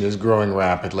population is growing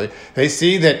rapidly. They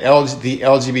see that the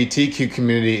LGBTQ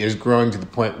community is growing to the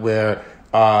point where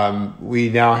we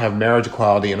now have marriage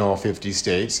equality in all 50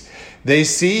 states. They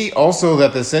see also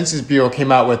that the Census Bureau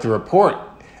came out with a report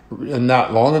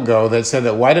not long ago that said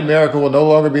that white America will no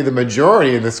longer be the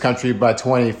majority in this country by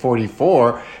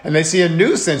 2044. And they see a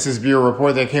new Census Bureau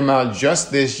report that came out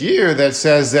just this year that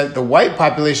says that the white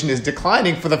population is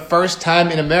declining for the first time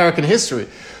in American history.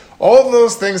 All of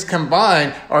those things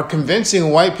combined are convincing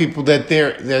white people that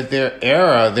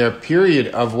their period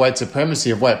of white supremacy,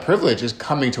 of white privilege, is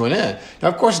coming to an end. Now,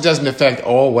 of course, it doesn't affect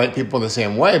all white people the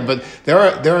same way, but there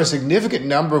are a significant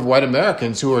number of white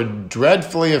Americans who are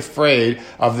dreadfully afraid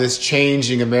of this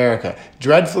changing America,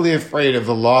 dreadfully afraid of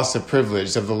the loss of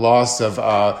privilege, of the loss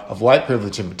of white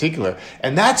privilege in particular.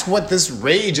 And that's what this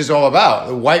rage is all about,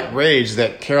 the white rage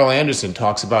that Carol Anderson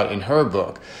talks about in her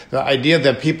book. The idea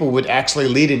that people would actually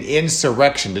lead an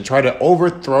insurrection to try to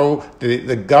overthrow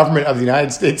the government of the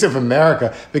United States of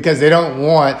America because they don't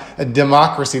want a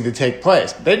democracy to take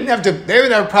place. They didn't have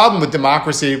a problem with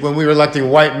democracy when we were electing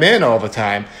white men all the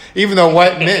time, even though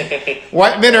white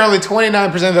men are only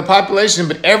 29% of the population,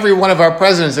 but every one of our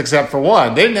presidents except for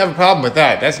one. They didn't have a problem with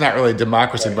that. That's not really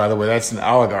democracy, by the way. That's an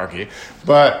oligarchy.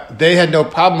 But they had no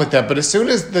problem with that. But as soon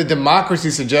as the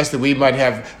democracy suggests that we might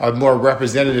have a more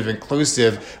representative,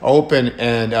 inclusive, open,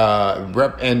 and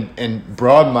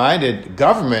broad-minded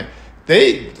government,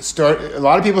 a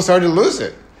lot of people started to lose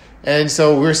it. And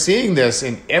so we're seeing this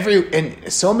in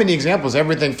so many examples,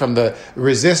 everything from the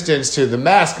resistance to the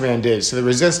mask mandates, to the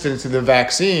resistance to the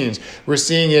vaccines. We're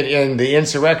seeing it in the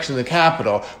insurrection of the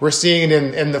Capitol. We're seeing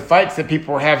it in the fights that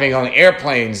people are having on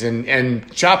airplanes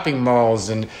and shopping malls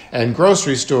and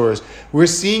grocery stores. We're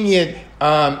seeing it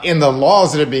in the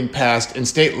laws that are being passed in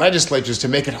state legislatures to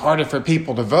make it harder for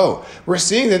people to vote. We're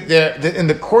seeing that in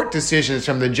the court decisions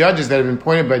from the judges that have been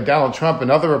appointed by Donald Trump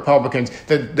and other Republicans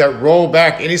that roll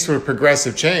back any sort of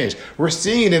progressive change. We're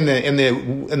seeing it in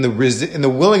the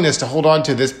willingness to hold on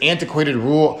to this antiquated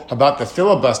rule about the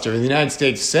filibuster in the United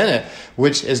States Senate,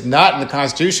 which is not in the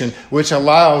Constitution, which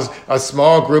allows a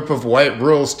small group of white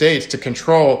rural states to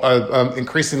control an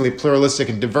increasingly pluralistic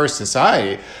and diverse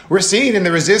society. We're seeing it in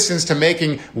the resistance to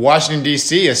making Washington,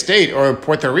 D.C. a state or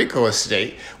Puerto Rico a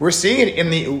state. We're seeing it in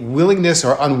the willingness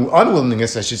or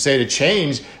unwillingness, I should say, to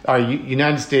change our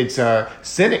United States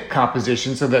Senate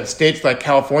composition so that states like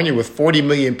California with 40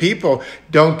 million people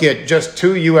don't get just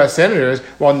 2 U.S. senators,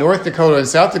 while North Dakota and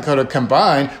South Dakota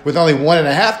combined with only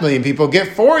 1.5 million people get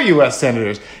 4 U.S.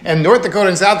 senators. And North Dakota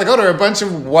and South Dakota are a bunch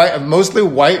of mostly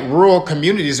white rural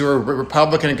communities who are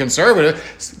Republican and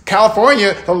conservative.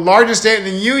 California, the largest state in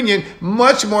the union,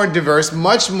 much more diverse,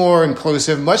 much more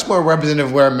inclusive, much more representative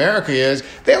of where America is.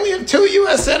 They only have 2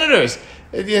 U.S. senators.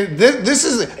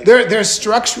 There's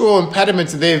structural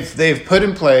impediments that they've put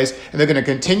in place, and they're going to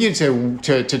continue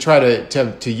to try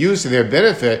to use to their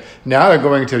benefit. Now they're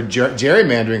going to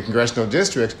gerrymandering congressional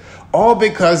districts, all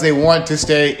because they want to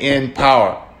stay in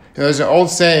power. There's an old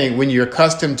saying: when you're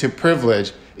accustomed to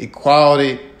privilege,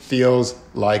 equality feels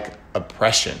like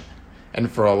oppression. And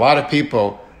for a lot of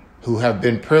people who have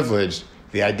been privileged,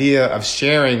 the idea of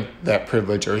sharing that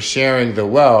privilege or sharing the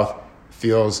wealth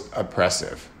feels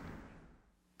oppressive.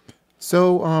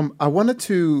 So I wanted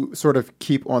to sort of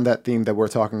keep on that theme that we're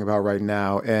talking about right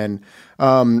now. And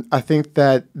I think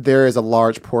that there is a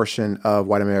large portion of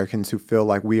white Americans who feel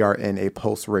like we are in a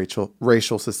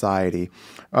post-racial society.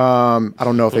 I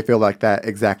don't know if they feel like that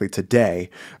exactly today,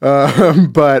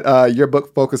 but your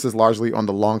book focuses largely on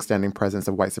the longstanding presence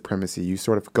of white supremacy. You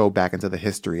sort of go back into the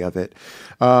history of it.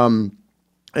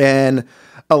 And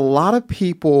a lot of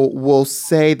people will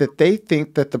say that they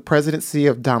think that the presidency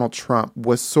of Donald Trump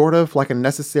was sort of like a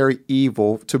necessary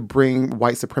evil to bring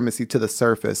white supremacy to the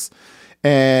surface.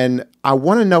 And I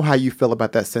want to know how you feel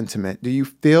about that sentiment. Do you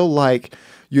feel like,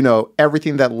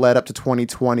 everything that led up to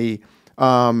 2020,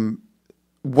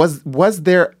 was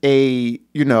there do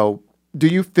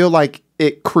you feel like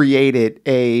it created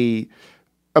a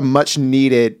much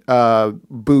needed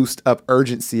boost of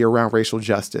urgency around racial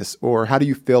justice? Or how do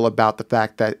you feel about the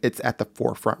fact that it's at the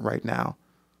forefront right now?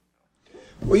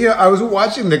 Well, I was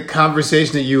watching the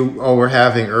conversation that you all were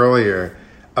having earlier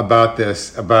about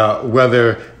this, about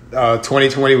whether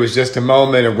 2020 was just a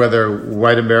moment or whether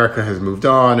white America has moved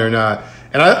on or not.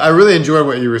 And I really enjoyed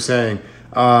what you were saying.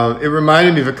 It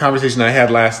reminded me of a conversation I had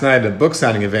last night at a book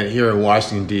signing event here in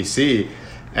Washington, D.C.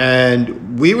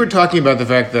 And we were talking about the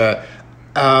fact that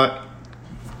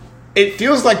it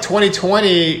feels like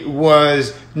 2020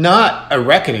 was not a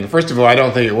reckoning. First of all, I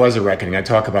don't think it was a reckoning. I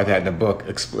talk about that in the book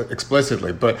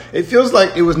explicitly. But it feels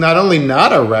like it was not only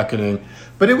not a reckoning,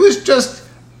 but it was just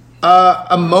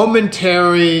a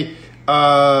momentary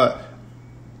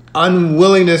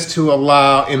unwillingness to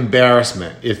allow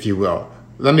embarrassment, if you will.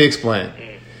 Let me explain.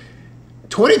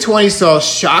 2020 saw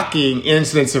shocking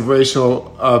incidents of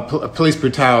racial police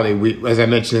brutality, as I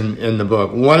mentioned in the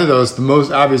book. One of those, the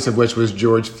most obvious of which, was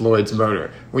George Floyd's murder.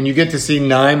 When you get to see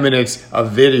 9 minutes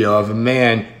of video of a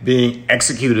man being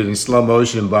executed in slow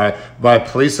motion by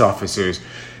police officers,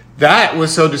 that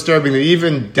was so disturbing that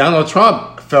even Donald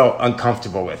Trump felt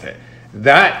uncomfortable with it.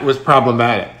 That was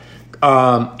problematic.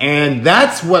 And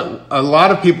that's what a lot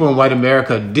of people in white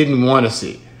America didn't want to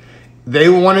see. They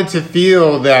wanted to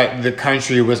feel that the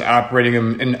country was operating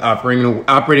in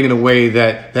a way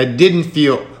that didn't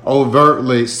feel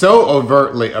so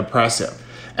overtly oppressive.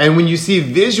 And when you see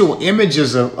visual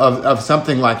images of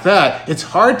something like that, it's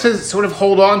hard to sort of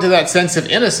hold on to that sense of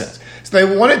innocence. So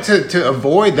they wanted to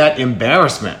avoid that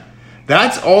embarrassment.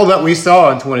 That's all that we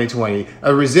saw in 2020,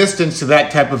 a resistance to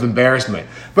that type of embarrassment.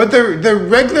 But the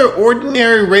regular,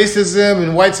 ordinary racism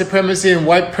and white supremacy and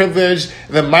white privilege,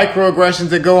 the microaggressions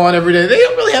that go on every day, they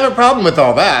don't really have a problem with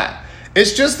all that.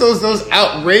 It's just those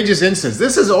outrageous incidents.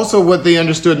 This is also what they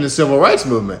understood in the civil rights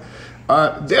movement.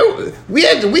 We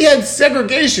had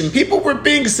segregation. People were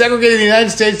being segregated in the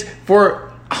United States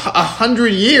for 100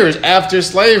 years after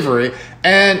slavery,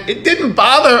 and it didn't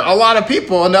bother a lot of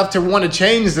people enough to want to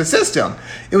change the system.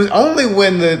 It was only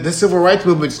when the civil rights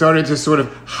movement started to sort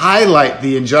of highlight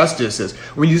the injustices,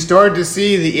 when you started to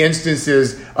see the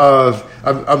instances of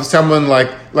someone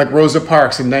like Rosa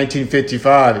Parks in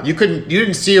 1955. You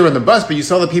didn't see her on the bus, but you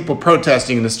saw the people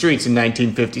protesting in the streets in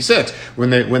 1956 when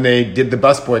they did the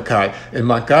bus boycott in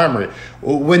Montgomery.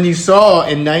 When you saw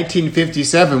in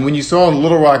 1957, when you saw in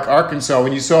Little Rock, Arkansas,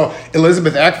 when you saw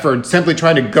Elizabeth Eckford simply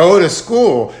trying to go to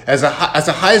school as a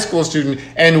high school student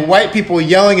and white people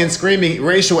yelling and screaming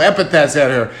racial epithets at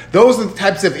her, those are the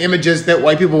types of images that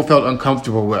white people felt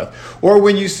uncomfortable with. Or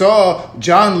when you saw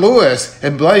John Lewis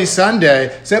and Bloody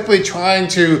Sunday simply trying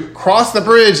to cross the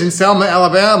bridge in Selma,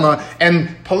 Alabama,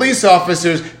 and police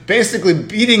officers basically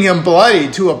beating him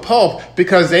bloody to a pulp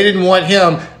because they didn't want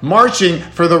him marching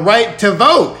for the right to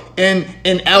vote in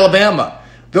Alabama.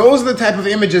 Those are the type of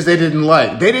images they didn't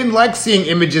like. They didn't like seeing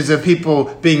images of people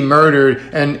being murdered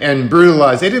and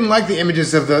brutalized. They didn't like the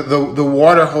images of the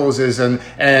water hoses and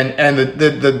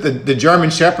the German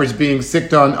shepherds being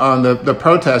sicked on the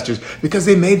protesters because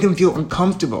they made them feel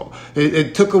uncomfortable.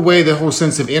 It took away the whole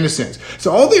sense of innocence.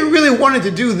 So all they really wanted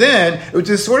to do then, which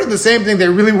is sort of the same thing they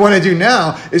really want to do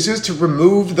now, is just to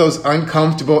remove those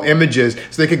uncomfortable images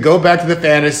so they could go back to the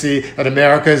fantasy that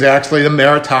America is actually the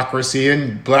meritocracy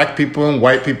and black people and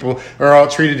white people are all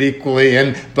treated equally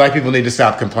and black people need to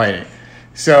stop complaining.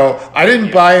 So I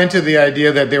didn't buy into the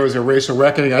idea that there was a racial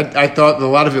reckoning. I thought a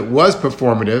lot of it was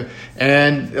performative,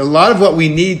 and a lot of what we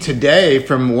need today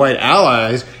from white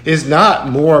allies is not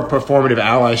more performative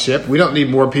allyship. We don't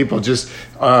need more people just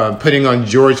putting on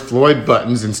George Floyd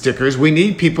buttons and stickers. We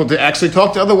need people to actually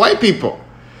talk to other white people.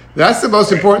 That's the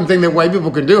most important thing that white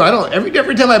people can do.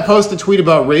 Every time I post a tweet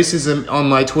about racism on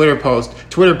my Twitter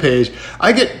page,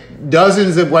 I get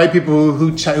dozens of white people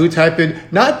who type in,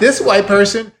 not this white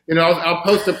person. I'll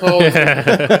post a poll.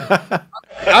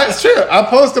 It's true. I'll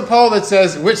post a poll that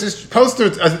says, post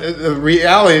a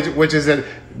reality, which is that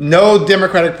no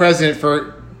Democratic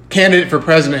candidate for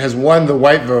president has won the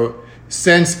white vote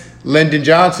since Lyndon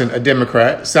Johnson, a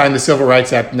Democrat, signed the Civil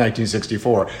Rights Act in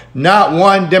 1964. Not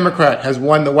one Democrat has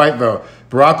won the white vote.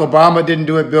 Barack Obama didn't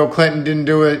do it. Bill Clinton didn't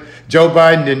do it. Joe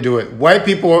Biden didn't do it. White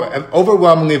people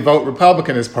overwhelmingly vote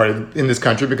Republican in this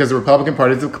country because the Republican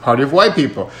Party is the party of white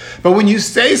people. But when you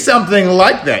say something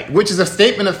like that, which is a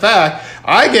statement of fact,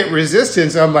 I get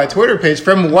resistance on my Twitter page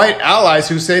from white allies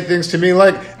who say things to me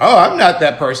like, oh, I'm not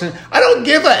that person. I don't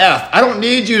give a F. I don't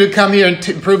need you to come here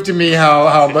and prove to me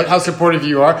how supportive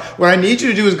you are. What I need you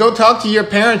to do is go talk to your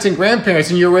parents and grandparents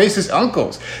and your racist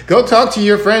uncles. Go talk to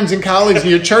your friends and colleagues and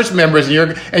your church members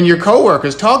and your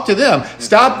coworkers. Talk to them.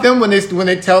 Stop them when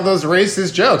they tell those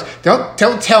racist jokes.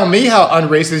 Don't tell me how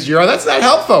unracist you are. That's not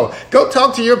helpful. Go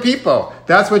talk to your people.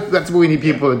 That's what we need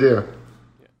people to do.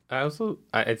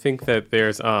 I think that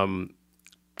there's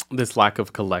this lack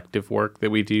of collective work that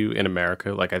we do in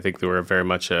America. Like, I think that we're very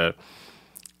much a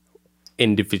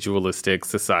individualistic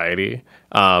society,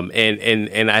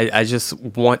 and I just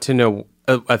want to know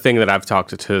a thing that I've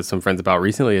talked to some friends about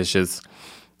recently is just,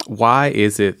 why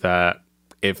is it that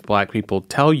if black people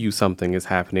tell you something is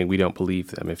happening, we don't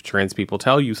believe them? If trans people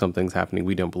tell you something's happening,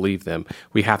 we don't believe them.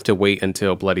 We have to wait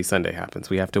until Bloody Sunday happens.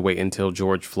 We have to wait until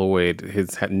George Floyd,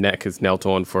 his neck is knelt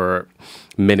on for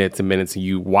minutes and minutes, and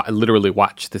you literally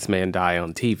watch this man die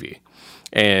on TV.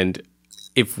 And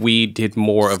if we did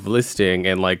more of listing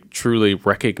and like truly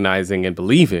recognizing and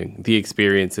believing the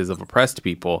experiences of oppressed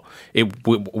people,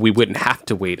 we wouldn't have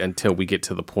to wait until we get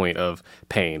to the point of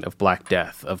pain, of black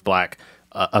death, of black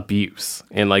abuse.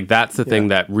 And like, that's the thing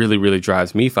that really, really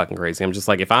drives me fucking crazy. I'm just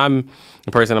like, if I'm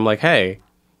a person, I'm like, hey,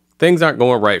 things aren't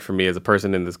going right for me as a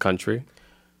person in this country.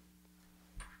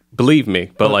 believe me,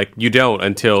 but like you don't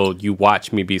until you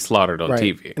watch me be slaughtered on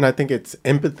TV. And I think it's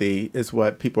empathy is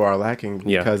what people are lacking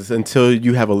because Yeah. until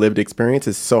you have a lived experience,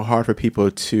 it's so hard for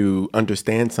people to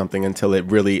understand something until it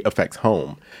really affects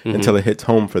home, until it hits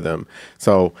home for them.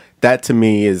 So that to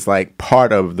me is like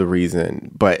part of the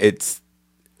reason, but it's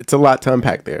a lot to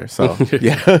unpack there. So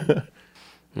yeah.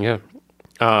 Yeah.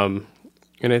 And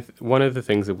one of the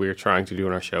things that we're trying to do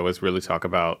in our show is really talk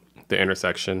about the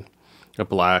intersection of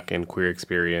Black and queer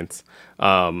experience.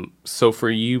 So for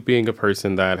you being a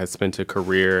person that has spent a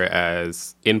career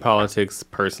as in politics,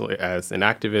 personally as an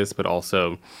activist, but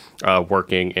also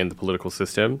working in the political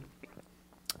system,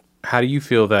 how do you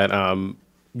feel that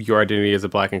your identity as a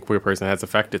Black and queer person has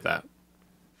affected that?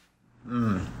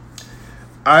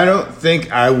 I don't think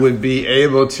I would be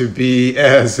able to be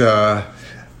as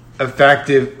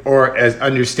effective or as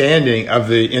understanding of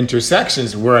the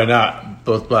intersections were I not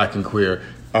both Black and queer.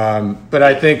 But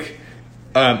I think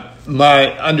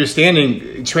my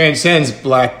understanding transcends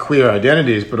Black queer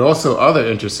identities, but also other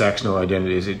intersectional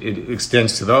identities. It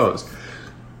extends to those.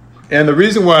 And the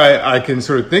reason why I can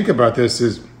sort of think about this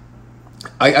is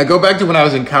I go back to when I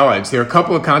was in college. There are a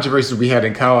couple of controversies we had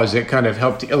in college that kind of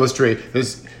helped to illustrate the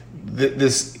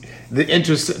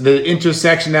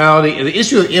intersectionality, the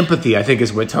issue of empathy, I think,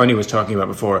 is what Tony was talking about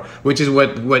before, which is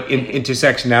what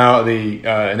intersectionality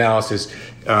analysis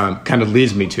kind of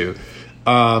leads me to.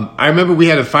 I remember we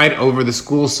had a fight over the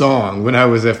school song when I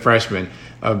was a freshman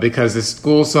because the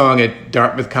school song at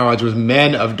Dartmouth College was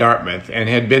Men of Dartmouth and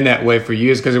had been that way for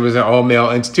years because it was an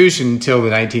all-male institution until the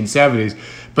 1970s.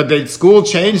 But the school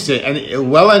changed it, and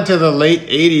well into the late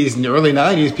 80s and early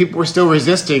 90s, people were still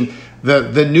resisting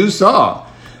the new song.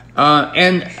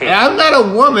 And I'm not a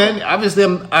woman. Obviously,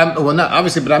 I'm not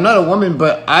obviously, but I'm not a woman.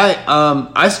 But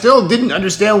I still didn't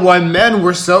understand why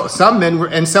some men were,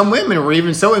 and some women were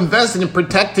even so invested in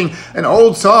protecting an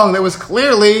old song that was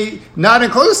clearly not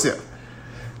inclusive.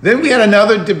 Then we had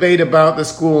another debate about the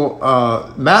school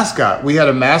mascot. We had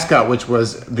a mascot which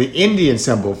was the Indian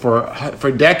symbol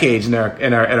for decades in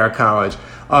our college.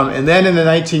 And then in the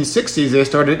 1960s, they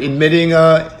started admitting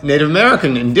Native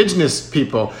American, indigenous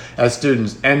people as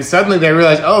students. And suddenly they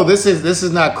realized, oh, this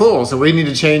is not cool, so we need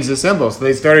to change the symbol. So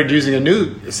they started using a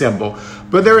new symbol.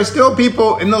 But there were still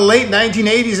people in the late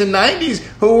 1980s and 90s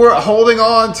who were holding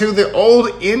on to the old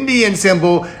Indian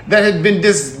symbol that had been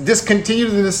discontinued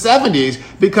in the 70s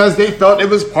because they felt it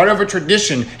was part of a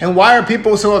tradition. And why are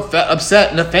people so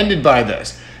upset and offended by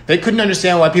this? They couldn't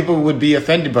understand why people would be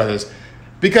offended by this.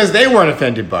 Because they weren't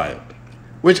offended by it,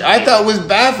 which I thought was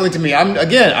baffling to me.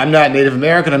 I'm not Native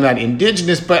American, I'm not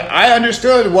indigenous, but I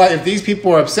understood why, if these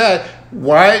people are upset,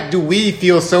 why do we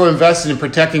feel so invested in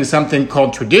protecting something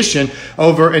called tradition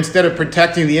instead of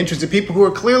protecting the interests of people who are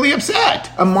clearly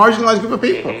upset, a marginalized group of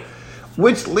people?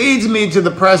 Which leads me to the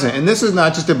present, and this is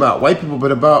not just about white people,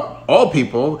 but about all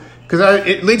people, because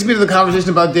it leads me to the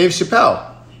conversation about Dave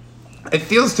Chappelle. It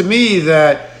feels to me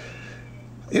that,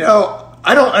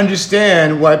 I don't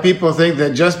understand why people think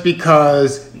that just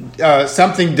because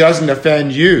something doesn't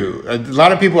offend you. A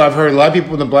lot of people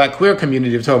in the Black queer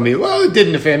community have told me, well, it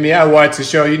didn't offend me. I watched the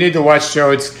show. You need to watch the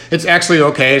show. It's actually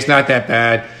okay. It's not that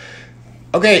bad.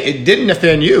 Okay, it didn't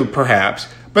offend you, perhaps.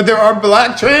 But there are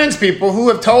Black trans people who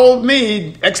have told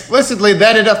me explicitly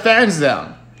that it offends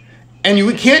them. And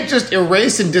we can't just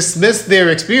erase and dismiss their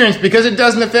experience because it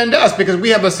doesn't offend us, because we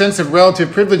have a sense of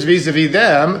relative privilege vis-a-vis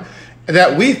them,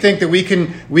 that we think that we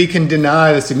can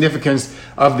deny the significance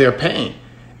of their pain.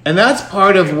 And that's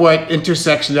part of what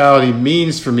intersectionality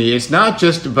means for me. It's not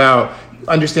just about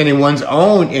understanding one's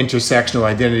own intersectional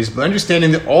identities, but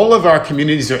understanding that all of our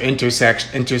communities are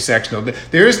intersectional.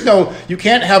 There is you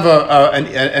can't have an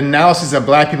analysis of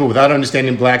Black people without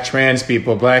understanding Black trans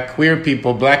people, Black queer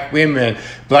people, Black women,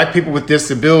 Black people with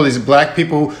disabilities, Black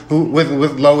people who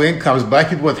with low incomes, Black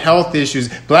people with health issues,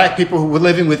 Black people who are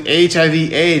living with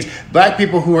HIV/AIDS, Black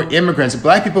people who are immigrants,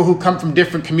 Black people who come from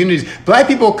different communities. Black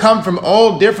people come from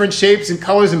all different shapes and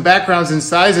colors and backgrounds and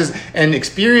sizes and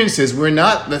experiences. We're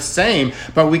not the same,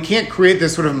 but we can't create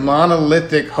this sort of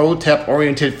monolithic,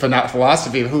 Hotep-oriented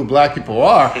philosophy of who Black people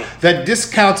are that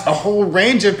discounts a whole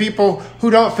range of people who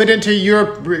don't fit into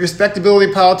your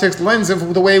respectability politics lens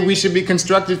of the way we should be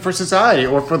constructed for society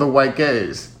or for the white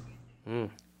gaze.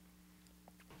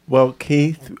 Well,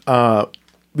 Keith,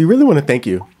 we really want to thank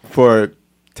you for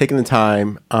taking the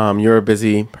time. You're a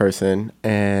busy person,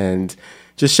 and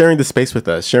just sharing the space with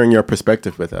us, sharing your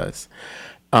perspective with us,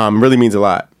 really means a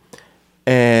lot.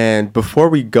 And before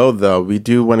we go, though, we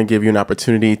do want to give you an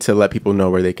opportunity to let people know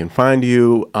where they can find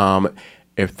you.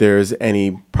 If there's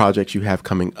any projects you have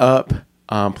coming up,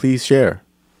 please share.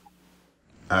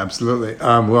 Absolutely.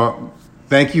 Well,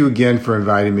 thank you again for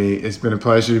inviting me. It's been a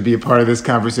pleasure to be a part of this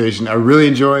conversation. I really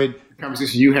enjoyed the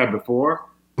conversation you had before.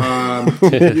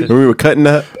 When we were cutting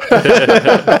up.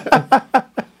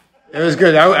 It was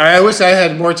good. I wish I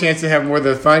had more chance to have more of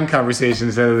the fun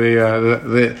conversations instead of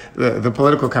the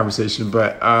political conversation.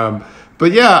 But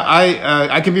yeah,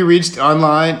 I can be reached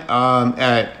online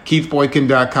at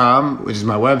keithboykin.com, which is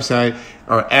my website,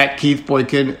 or at Keith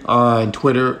Boykin on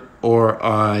Twitter or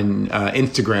on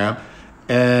Instagram.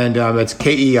 And it's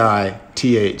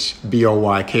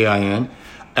KEITHBOYKIN.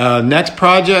 Next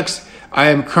projects, I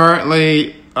am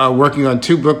currently working on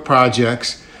 2 book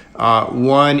projects.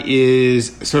 One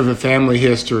is sort of a family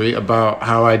history about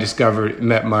how I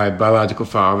met my biological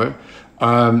father.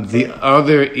 The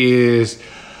other is,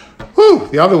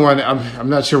 the other one, I'm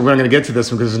not sure when I'm going to get to this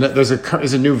one because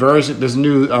there's a new version, there's a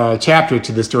new chapter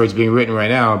to the story that's being written right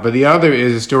now. But the other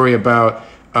is a story about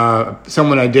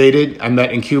someone I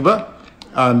met in Cuba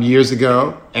years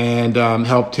ago and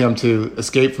helped him to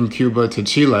escape from Cuba to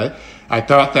Chile. I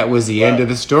thought that was the end of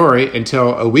the story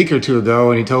until a week or 2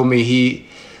 ago, and he told me he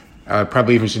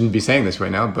probably even shouldn't be saying this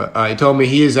right now, but he told me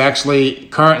he is actually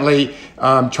currently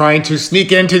trying to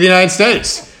sneak into the United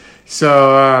States.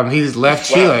 So he's left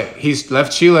Chile. He's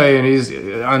left Chile, and he's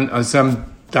on some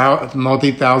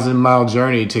multi-thousand-mile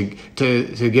journey to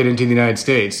get into the United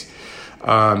States.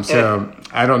 So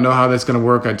I don't know how that's going to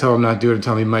work. I told him not to do it. I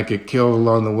told him he might get killed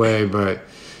along the way, but.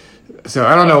 So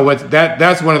I don't know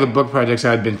that's one of the book projects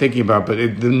I'd been thinking about, but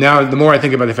now the more I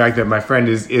think about the fact that my friend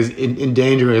is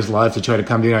endangering his life to try to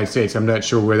come to the United States, I'm not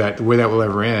sure where that will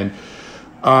ever end.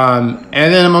 And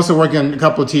then I'm also working on a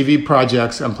couple of TV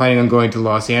projects. I'm planning on going to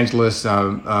Los Angeles,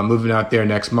 moving out there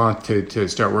next month to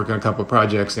start working on a couple of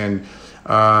projects, and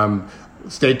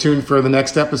stay tuned for the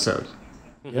next episode.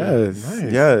 Yes,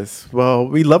 nice. Yes. Well,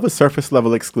 we love a surface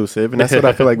level exclusive, and that's what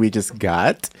I feel like we just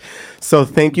got. So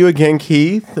thank you again,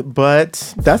 Keith.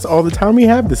 But that's all the time we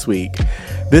have this week.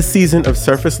 This season of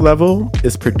Surface Level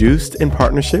is produced in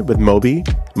partnership with Moby,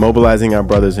 Mobilizing Our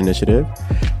Brothers Initiative.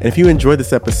 And if you enjoyed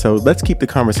this episode, let's keep the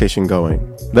conversation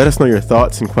going. Let us know your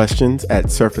thoughts and questions at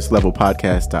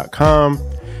surfacelevelpodcast.com.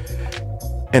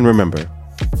 And remember,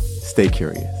 stay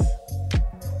curious.